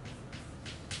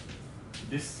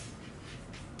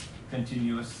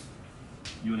discontinuous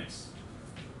units.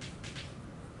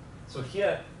 So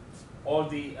here, all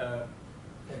the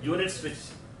units which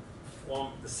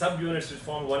form, the subunits which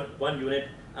form one unit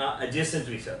are adjacent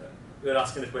to each other. You're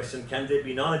asking the question, can they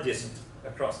be non-adjacent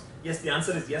across? Yes, the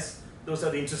answer is yes. Those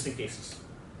are the interesting cases.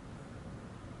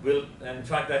 And in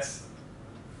fact, that's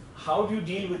how do you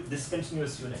deal with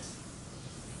discontinuous units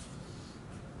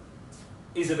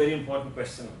is a very important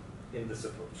question in this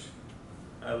approach.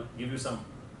 I'll give you some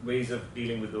ways of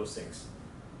dealing with those things.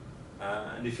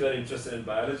 And if you're interested in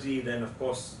biology, then of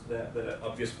course there are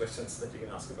obvious questions that you can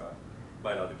ask about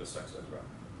biological structure as well.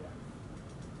 Yeah.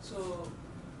 So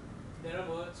there are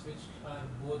words which are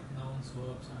both nouns,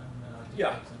 verbs, and adjectives.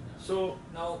 Yeah. And So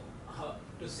now,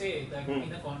 to say that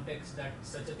in a context that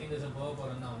such a thing as a verb or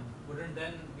a noun, wouldn't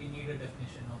then we need a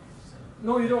definition of?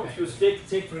 No, you don't. If you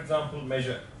take for example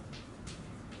measure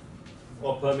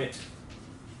or permit.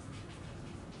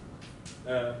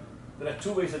 There are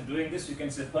two ways of doing this. You can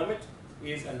say permit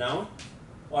is a noun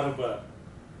or a verb.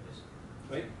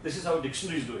 Right? This is how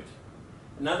dictionaries do it.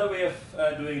 Another way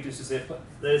of doing it is to say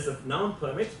there is a noun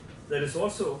permit, there is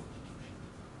also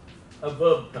a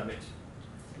verb permit.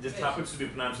 It just happens to be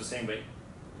pronounced the same way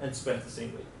and spelled the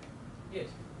same way. Yes,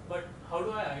 but how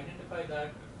do I identify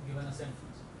that given a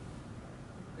sentence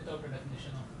without a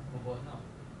definition of verb noun?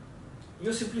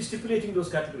 You're simply stipulating those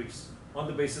categories on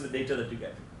the basis of the data that you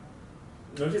get.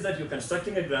 Notice that you're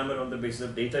constructing a grammar on the basis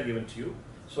of data given to you.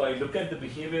 So I look at the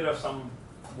behavior of some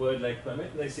word like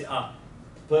permit, and I say,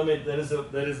 permit, there is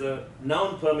a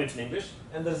noun permit in English,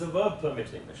 and there is a verb permit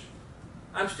in English.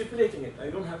 I'm stipulating it. I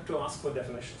don't have to ask for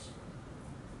definitions.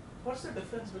 What's the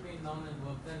difference between noun and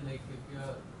verb then? Like if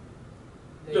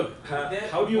you're look,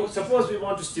 how do you suppose we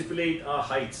want to stipulate our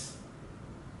heights?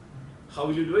 How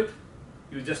will you do it?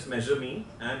 You just measure me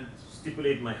and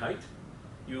stipulate my height.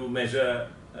 You measure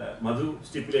Madhu,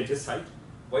 stipulate his height.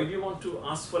 Why do you want to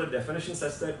ask for a definition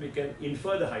such that we can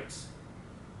infer the heights?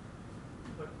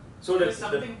 But so there's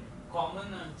something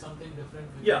common and something different.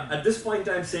 Yeah, at this point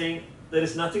I'm saying there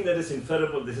is nothing that is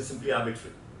inferable. This is simply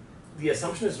arbitrary. The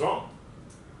assumption is wrong,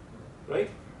 right?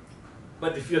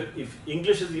 But if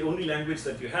English is the only language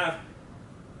that you have,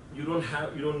 you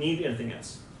don't need anything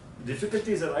else.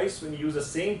 Difficulties arise when you use the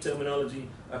same terminology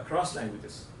across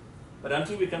languages. But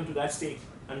until we come to that state,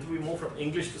 until we move from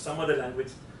English to some other language,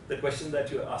 the question that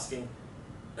you're asking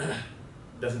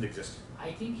doesn't exist.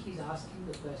 I think he's asking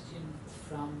the question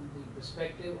from the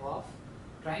perspective of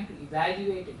trying to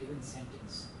evaluate a given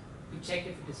sentence to check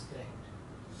if it is correct.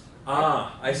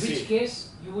 I see. In which case,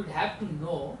 you would have to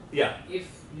know if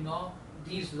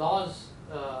these laws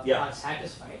are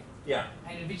satisfied. Yeah.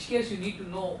 And in which case, you need to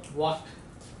know what.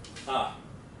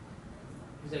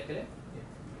 Is that correct?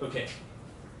 Yeah. Okay.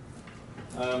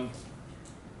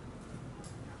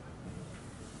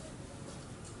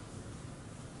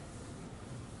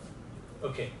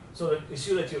 Okay, so the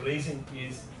issue that you're raising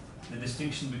is the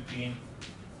distinction between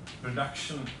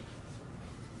production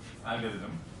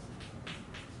algorithm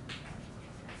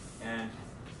and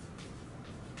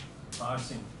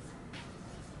parsing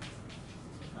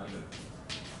algorithm.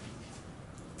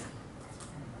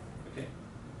 Okay,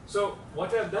 so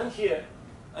what I've done here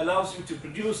allows you to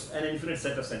produce an infinite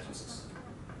set of sentences.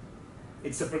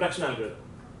 It's a production algorithm.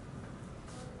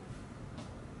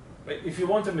 Right? If you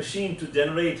want a machine to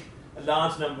generate a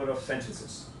large number of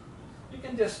sentences, you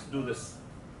can just do this.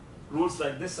 Rules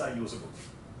like this are usable.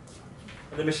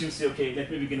 And the machine will say, okay, let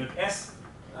me begin with S,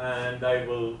 and I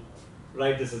will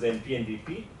write this as NP and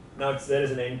DP. Now there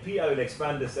is an NP, I will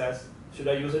expand this as, should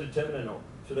I use a determiner? No.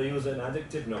 Should I use an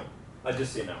adjective? No. I'll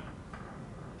just say no.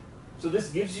 So this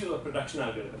gives you a production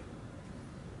algorithm.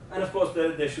 And of course,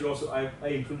 there should also, I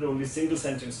included only single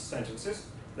sentences.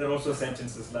 There are also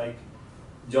sentences like,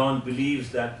 John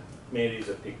believes that Mary is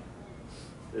a pig.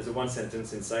 There's a one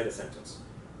sentence inside a sentence.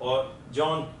 Or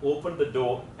John opened the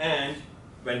door and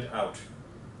went out.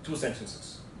 Two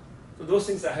sentences. So those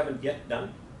things I haven't yet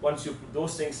done. Once you put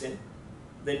those things in,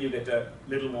 then you get a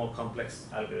little more complex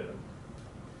algorithm.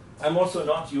 I'm also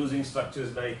not using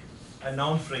structures like a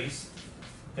noun phrase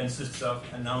consists of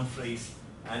a noun phrase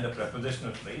and a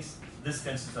prepositional phrase. This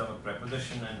consists of a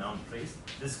preposition and noun phrase.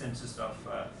 This consists of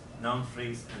a noun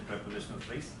phrase and prepositional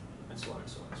phrase, and so on and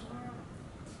so on and so on.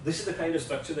 This is the kind of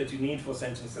structure that you need for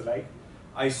sentences like,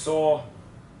 I saw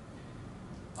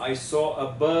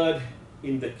a bird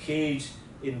in the cage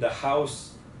in the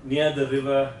house near the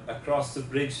river across the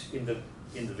bridge in the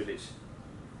village.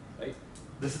 Right?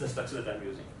 This is the structure that I'm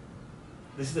using.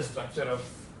 This is the structure of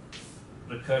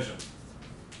recursion.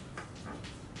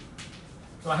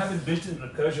 So I haven't built in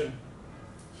recursion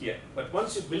here, but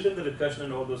once you build in the recursion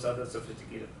and all those other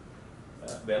sophisticated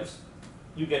bells,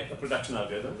 you get a production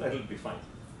algorithm that will be fine.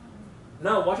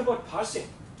 Now, what about parsing?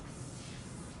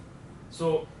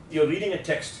 So you're reading a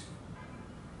text,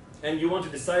 and you want to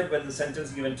decide whether the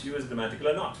sentence given to you is grammatical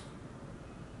or not.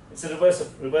 It's a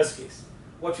reverse case.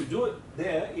 What you do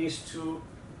there is to,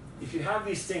 if you have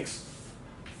these things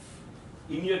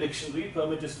in your dictionary,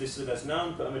 permit is listed as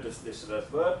noun, permit is listed as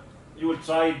verb, you will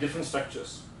try different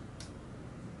structures.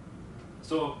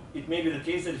 So it may be the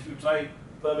case that if you try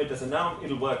permit as a noun,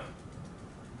 it'll work.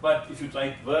 But if you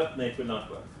try verb, then it will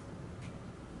not work.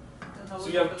 So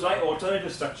you have to try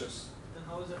alternative structures. Then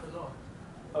how is it a law?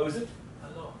 How is it? A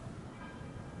law.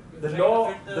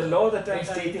 The law that I'm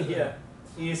stating here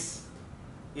is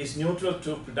neutral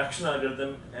to production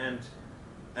algorithm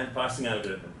and parsing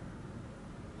algorithm.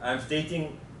 I'm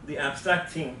stating the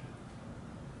abstract thing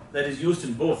that is used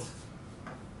in both.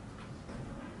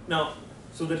 Now,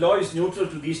 so the law is neutral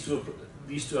to these two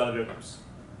algorithms.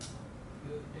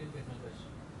 You didn't get my question.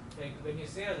 Like when you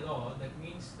say a law, that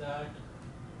means that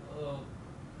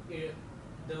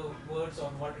the words or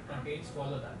what it contains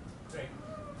follow that, right?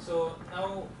 So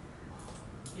now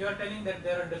you are telling that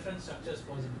there are different structures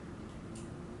possible.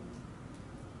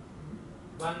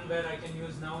 One where I can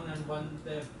use noun and one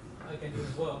where I can use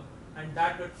verb, and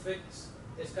that which fits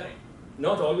is correct.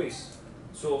 Not always.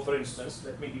 So for instance,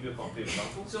 let me give you a concrete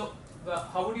example. So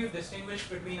how would you distinguish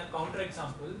between a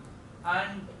counterexample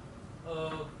and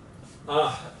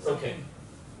okay.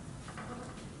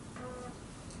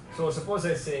 So suppose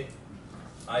I say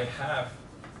I have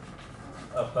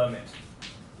a permit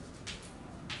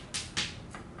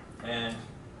and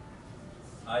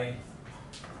I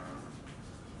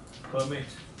permit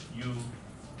you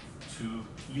to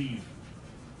leave.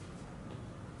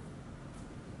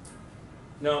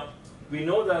 Now, we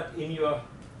know that in your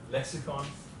lexicon,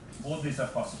 both these are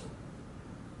possible.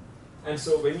 And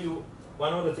so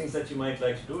one of the things that you might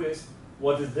like to do is,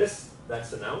 what is this?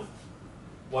 That's a noun.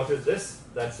 What is this?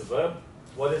 That's a verb.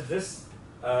 What is this?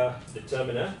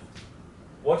 Determiner.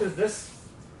 What is this?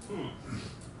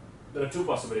 There are two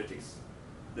possibilities.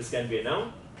 This can be a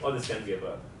noun or this can be a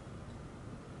verb.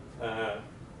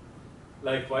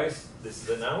 Likewise, this is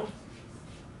a noun.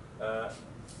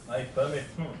 I permit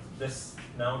this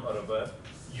noun or a verb.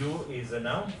 You is a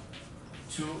noun,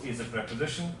 to is a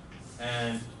preposition,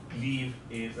 and leave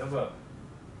is a verb.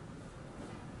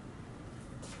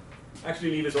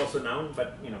 Actually, leave is also a noun,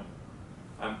 but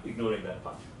I'm ignoring that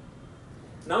part.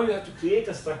 Now you have to create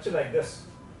a structure like this.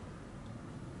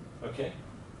 Okay?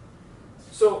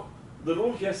 So the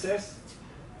rule here says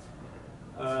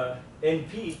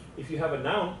NP, if you have a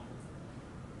noun,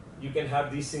 you can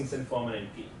have these things and form an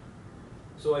NP.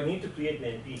 So I need to create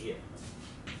an NP here.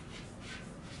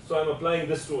 So I'm applying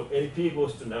this rule. NP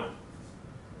goes to noun.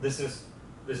 This is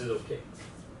okay.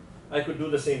 I could do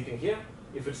the same thing here.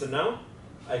 If it's a noun,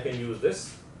 I can use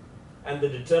this. And the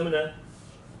determiner,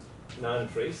 noun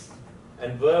phrase.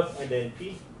 And verb and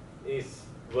NP is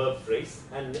verb phrase.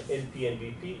 And NP and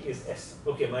VP is S.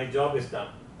 Okay, my job is done.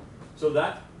 So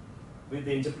that, with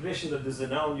the interpretation that this is a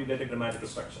noun, you get a grammatical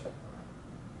structure.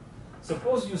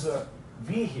 Suppose use a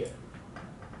V here.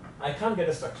 I can't get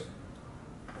a structure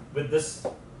with this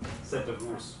set of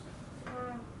rules.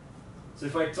 So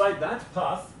if I try that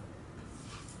path,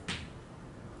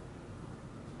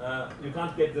 you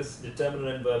can't get this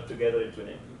determiner and verb together into an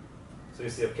NP. So you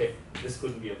say, okay, this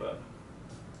couldn't be a verb.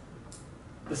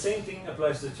 The same thing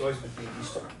applies to the choice between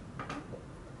these two.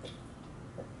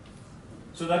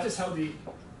 So that is how the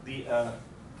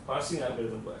parsing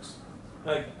algorithm works.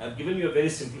 Now, I've given you a very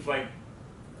simplified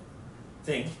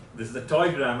thing. This is the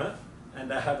toy grammar,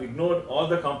 and I have ignored all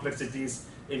the complexities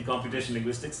in computational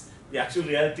linguistics. The actual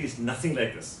reality is nothing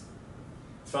like this.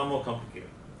 It's far more complicated.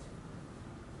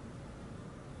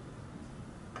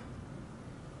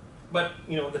 But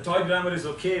the toy grammar is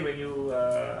okay when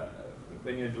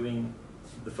you're doing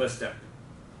the first step.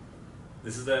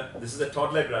 This is the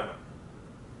toddler grammar.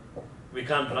 We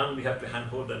can't run. We have to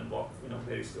handhold and walk,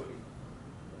 very slowly.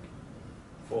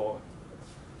 For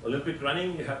Olympic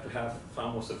running, you have to have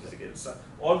far more sophisticated stuff.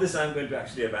 All this I'm going to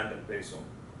actually abandon very soon.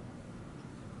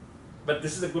 But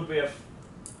this is a good way of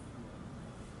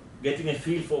getting a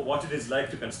feel for what it is like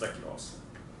to construct laws.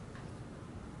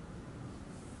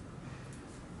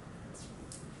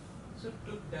 So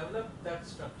to develop that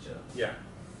structure, yeah,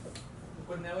 you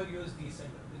could never use these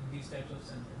types of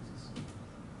sentences.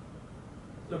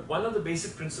 Look, one of the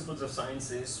basic principles of science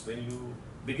is when you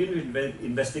begin to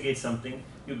investigate something,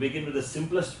 you begin with the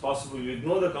simplest possible. You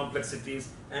ignore the complexities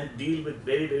and deal with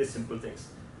very, very simple things.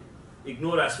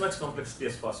 Ignore as much complexity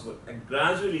as possible. And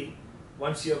gradually,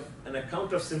 once you have an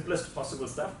account of simplest possible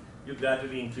stuff, you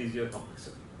gradually increase your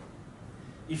complexity.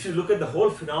 If you look at the whole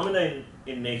phenomena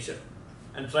in nature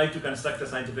and try to construct a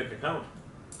scientific account,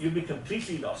 you'll be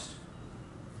completely lost.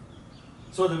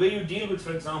 So the way you deal with,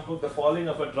 for example, the falling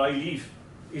of a dry leaf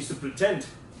is to pretend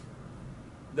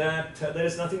that there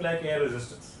is nothing like air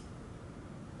resistance,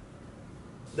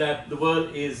 that the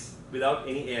world is without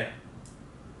any air.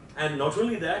 And not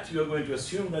only that, you are going to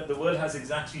assume that the world has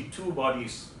exactly two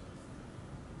bodies.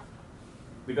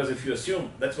 Because if you assume,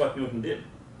 that's what Newton did.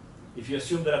 If you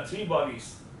assume there are three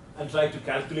bodies and try to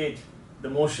calculate the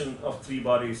motion of three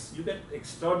bodies, you get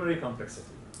extraordinary complexity.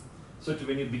 So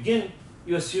when you begin,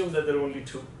 you assume that there are only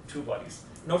two bodies.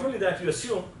 Not only that, you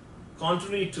assume,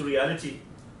 contrary to reality,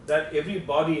 that every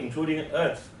body, including an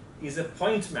Earth, is a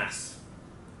point mass.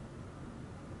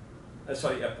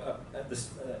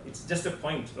 It's just a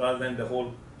point rather than the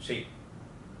whole shape.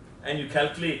 And you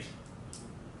calculate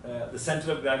the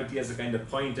center of gravity as a kind of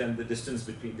point, and the distance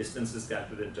between distances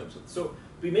calculated in terms of. So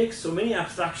we make so many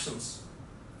abstractions,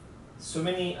 so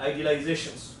many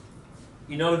idealizations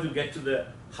in order to get to the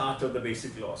heart of the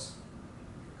basic laws.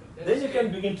 Then you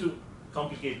can begin to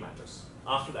complicate matters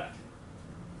after that.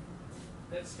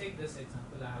 Let's take this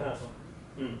example I have for.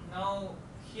 Now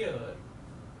here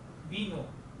we know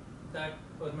that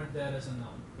permit there is a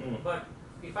noun. But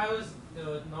if I was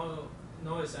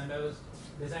novice and I was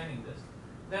designing this,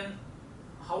 then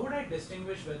how would I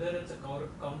distinguish whether it's a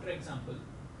counterexample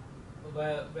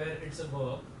where it's a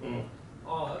verb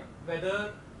or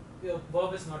whether the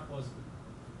verb is not possible?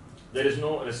 There is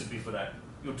no recipe for that.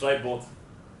 You try both.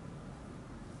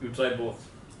 You try both.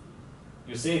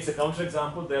 You say it's a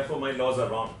counterexample, therefore my laws are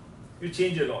wrong. You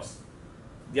change your laws.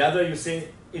 The other, you say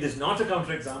it is not a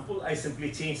counterexample, I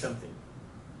simply change something.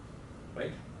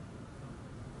 Right?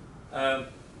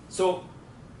 So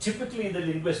typically the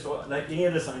linguist, or like any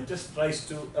other scientist, tries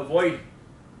to avoid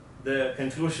the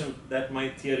conclusion that my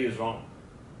theory is wrong.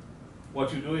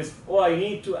 What you do is, oh, I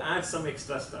need to add some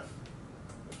extra stuff.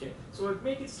 Okay, so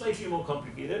make it slightly more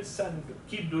complicated and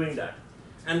keep doing that.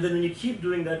 And then when you keep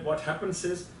doing that, what happens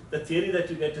is the theory that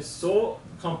you get is so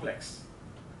complex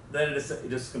that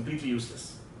it is completely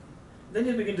useless. Then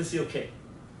you begin to see, okay,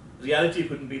 reality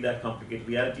couldn't be that complicated.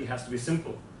 Reality has to be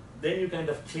simple. Then you kind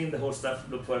of clean the whole stuff,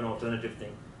 look for an alternative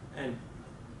thing. And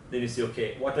then you see,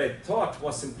 okay, what I thought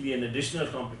was simply an additional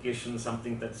complication,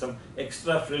 something that some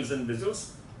extra frills and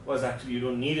bezels, was actually you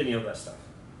don't need any of that stuff.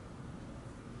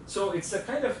 So it's a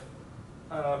kind of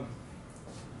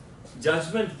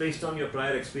judgment based on your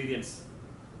prior experience.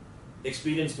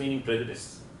 Experience meaning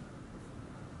prejudice.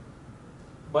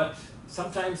 But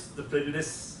sometimes the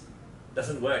prejudice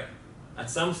doesn't work. At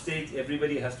some stage,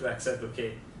 everybody has to accept,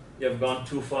 okay, you have gone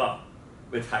too far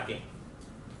with hacking.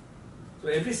 So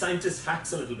every scientist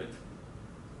hacks a little bit.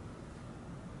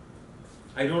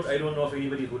 I don't know of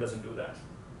anybody who doesn't do that.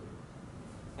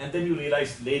 And then you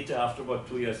realize later, after about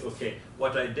 2 years, okay,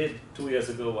 what I did 2 years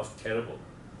ago was terrible.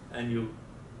 And you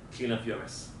clean up your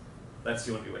mess. That's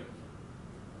the only way.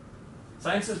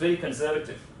 Science is very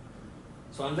conservative.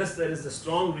 So unless there is a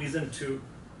strong reason to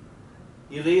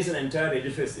erase an entire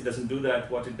edifice, it doesn't do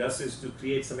that. What it does is to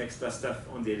create some extra stuff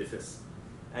on the edifice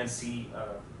and see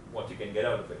what you can get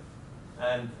out of it.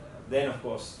 And then, of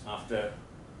course, after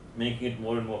making it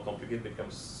more and more complicated, it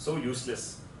becomes so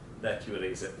useless that you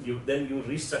erase it. Then you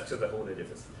restructure the whole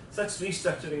edifice. Such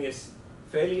restructuring is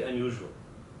fairly unusual.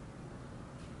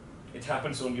 It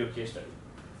happens only occasionally.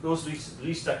 Those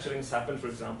restructurings happen, for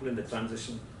example, in the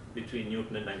transition between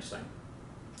Newton and Einstein.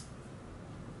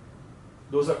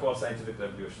 Those are called scientific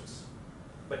revolutions.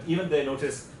 But even there,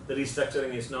 notice the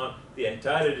restructuring is not the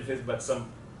entire edifice, but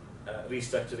some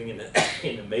restructuring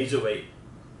in a major way.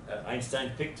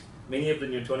 Einstein picked many of the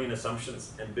Newtonian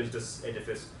assumptions and built this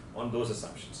edifice on those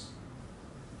assumptions.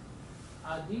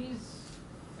 Are these,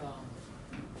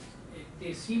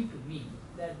 they seem to me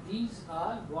that these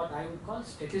are what I would call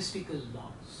statistical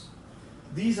laws.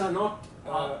 These are not,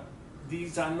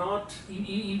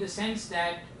 in the sense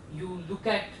that you look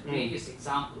at various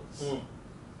examples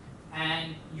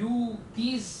and you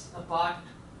tease apart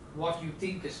what you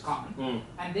think is common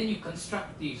and then you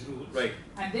construct these rules, right,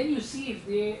 and then you see if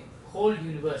they hold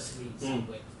universally in some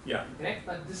way. Yeah. Correct?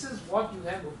 But this is what you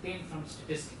have obtained from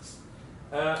statistics.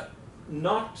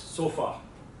 Not so far.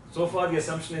 So far the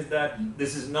assumption is that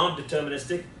this is not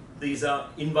deterministic, these are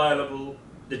inviolable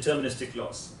deterministic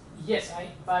laws. Yes,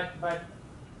 but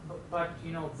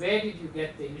you know, where did you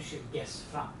get the initial guess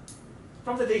from?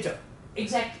 From the data.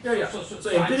 Exactly. Yeah. So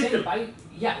empirical.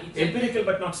 Empirical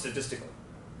but not statistical.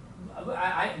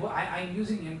 I'm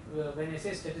using, when I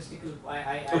say statistical,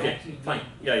 I okay, actually fine.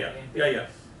 Yeah.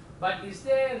 But is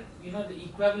there, you know, the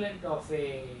equivalent of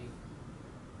a,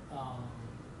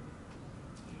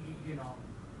 you know,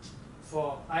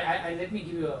 let me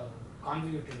give you a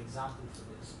convoluted example for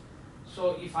this.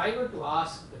 So if I were to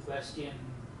ask the question,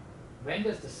 when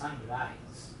does the sun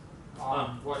rise?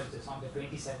 On what is this? On the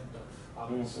 27th of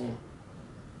August.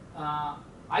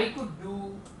 I could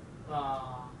do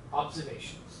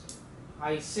observations.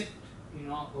 I sit, you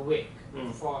know, awake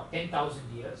for 10,000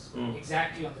 years,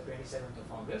 exactly on the 27th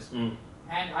of August, and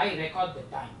I record the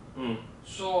time.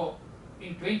 So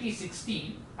in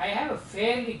 2016, I have a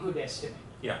fairly good estimate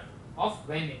of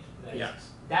when it rises. Yeah.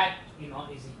 That, you know,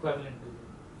 is equivalent to,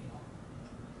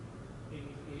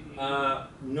 you know.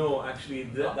 No, actually,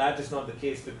 that is not the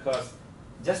case, because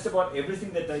just about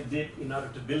everything that I did in order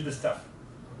to build this stuff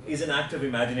is an act of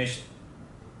imagination.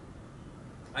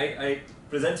 I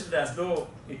presented it as though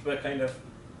it were kind of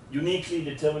uniquely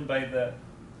determined by the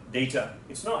data.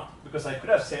 It's not, because I could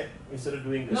have said, instead of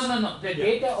doing this. No. The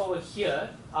data over here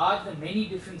are the many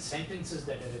different sentences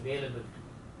that are available to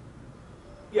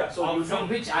me. Yeah, so from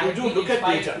which I you have do been look at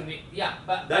inspired data. to make. Yeah,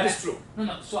 but That is true.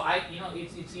 No, so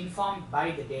it's informed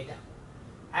by the data,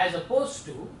 as opposed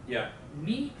to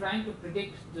me trying to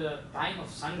predict the time of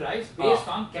sunrise based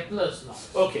on Kepler's laws.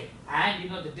 Okay. And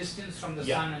the distance from the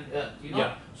sun and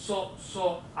earth.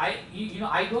 So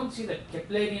I don't see the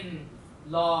Keplerian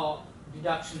law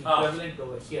deduction equivalent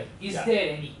over here. Is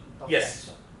there any of that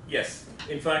sort? Yes.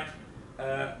 In fact,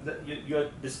 you're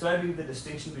describing the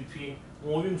distinction between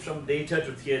moving from data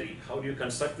to theory. How do you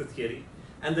construct the theory?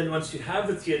 And then once you have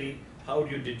the theory, how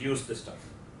do you deduce the stuff?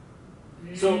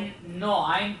 So no,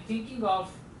 I'm thinking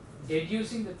of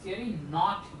deducing the theory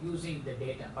not using the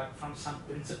data, but from some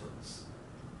principles.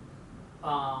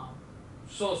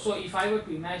 So if I were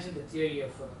to imagine the theory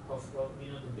of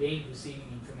the brain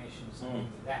receiving information or something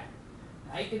like that,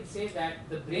 I can say that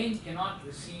the brain cannot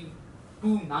receive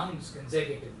two nouns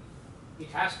consecutively. It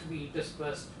has to be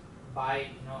interspersed by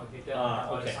a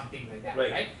determinant or something like that,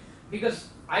 right? Because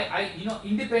I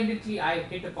independently I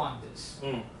hit upon this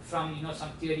from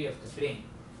some theory of the brain,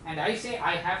 and I say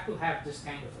I have to have this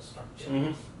kind of a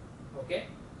structure. Okay,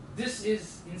 this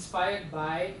is inspired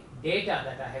by data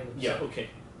that I have observed. Yeah. Okay.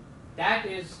 That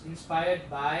is inspired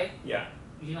by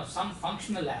some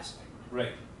functional aspect.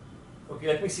 Right. Okay.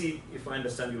 Let me see if I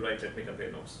understand you right. Let me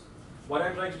compare notes. What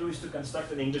I'm trying to do is to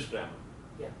construct an English grammar.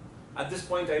 Yeah. At this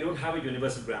point, I don't have a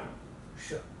universal grammar.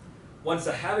 Sure. Once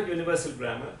I have a universal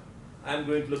grammar, I'm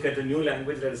going to look at a new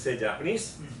language, let us say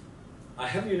Japanese. I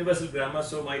have a universal grammar,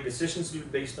 so my decisions will be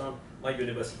based on my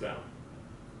universal grammar.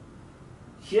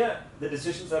 Here, the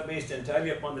decisions are based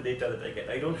entirely upon the data that I get.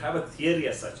 I don't have a theory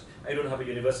as such. I don't have a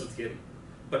universal theory.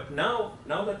 But now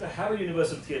that I have a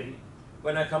universal theory,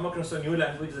 when I come across a new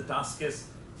language, the task is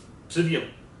trivial.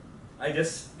 I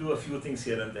just do a few things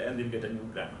here and there, and then get a new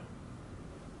grammar.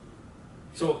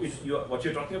 So what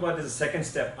you're talking about is the second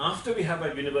step. After we have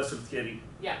a universal theory.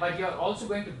 Yeah, but you're also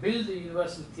going to build the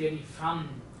universal theory from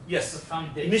this.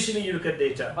 Initially you look at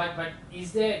data. But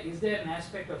is there an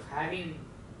aspect of having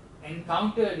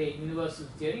encountered a universal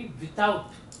theory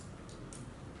without?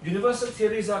 Universal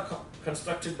theories are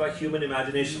constructed by human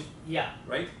imagination. Yeah.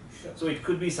 Right? Sure. So it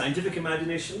could be scientific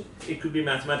imagination, it could be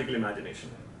mathematical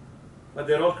imagination. But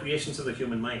they're all creations of the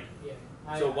human mind. Yeah.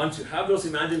 So once you have those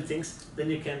imagined things, then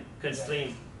you can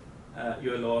constrain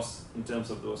your laws in terms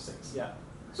of those things. Yeah.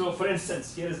 So for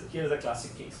instance, here is a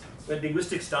classic case. When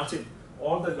linguistics started,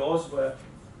 all the laws were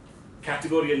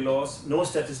categorical laws, no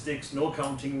statistics, no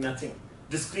counting, nothing.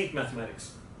 Discrete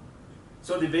mathematics.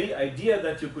 So the very idea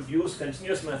that you could use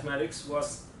continuous mathematics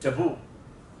was taboo.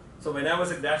 So when I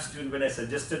was a grad student, when I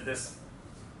suggested this,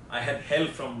 I had hell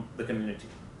from the community,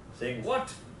 saying,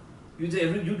 what? You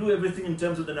do everything in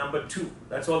terms of the number 2.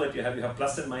 That's all that you have. You have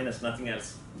plus and minus, nothing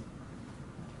else.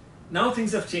 Now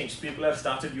things have changed. People have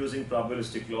started using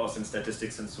probabilistic laws and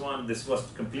statistics and so on. This was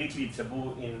completely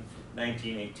taboo in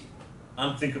 1980.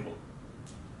 Unthinkable.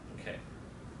 Okay.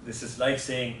 This is like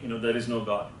saying, there is no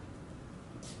God.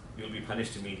 You'll be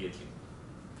punished immediately.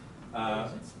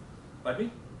 Pardon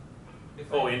me?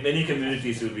 Oh, in many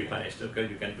communities you'll be punished. Okay,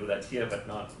 you can do that here, but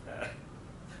not.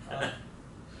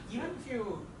 Even if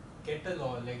you get the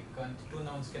law, like two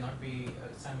nouns cannot be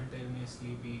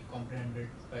simultaneously be comprehended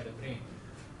by the brain,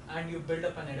 and you build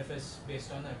up an edifice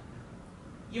based on it,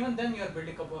 even then you are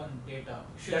building upon data.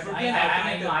 Sure. That would be an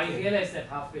alternative I thing. realized that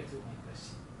halfway through my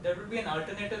question. That would be an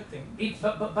alternative thing.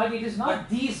 But it is not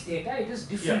these data, it is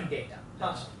different data.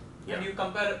 And you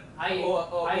compare I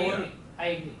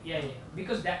agree. Yeah.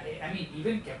 Because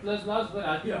even Kepler's laws were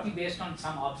ultimately based on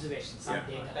some observation, some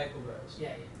data.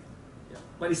 Yeah.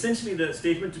 But essentially the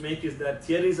statement to make is that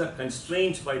theories are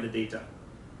constrained by the data.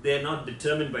 They are not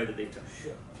determined by the data.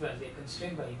 Sure. Well, they are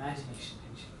constrained by imagination.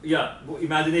 Yeah,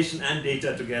 imagination and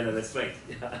data together, that's right.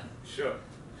 Yeah, sure.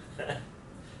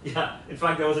 Yeah, in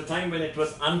fact there was a time when it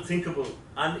was unthinkable,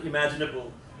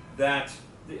 unimaginable that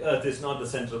the Earth is not the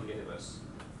center of the universe.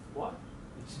 What?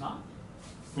 It's not?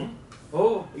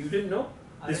 Oh, you didn't know?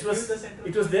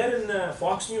 It was there in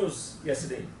Fox News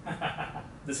yesterday.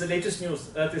 This is the latest news.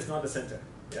 Earth is not the center.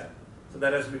 Yeah. So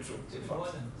that has to be true. It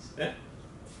wasn't. Yeah?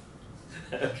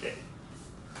 Okay.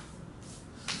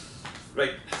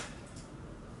 Right.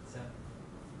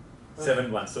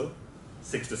 7-1. So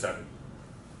 6-7.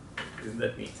 Isn't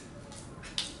that neat?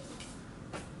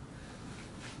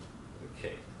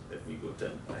 Okay. Let me go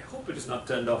turn. I hope it is not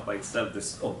turned off by itself.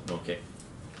 Oh, okay.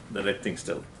 The red thing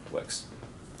still works.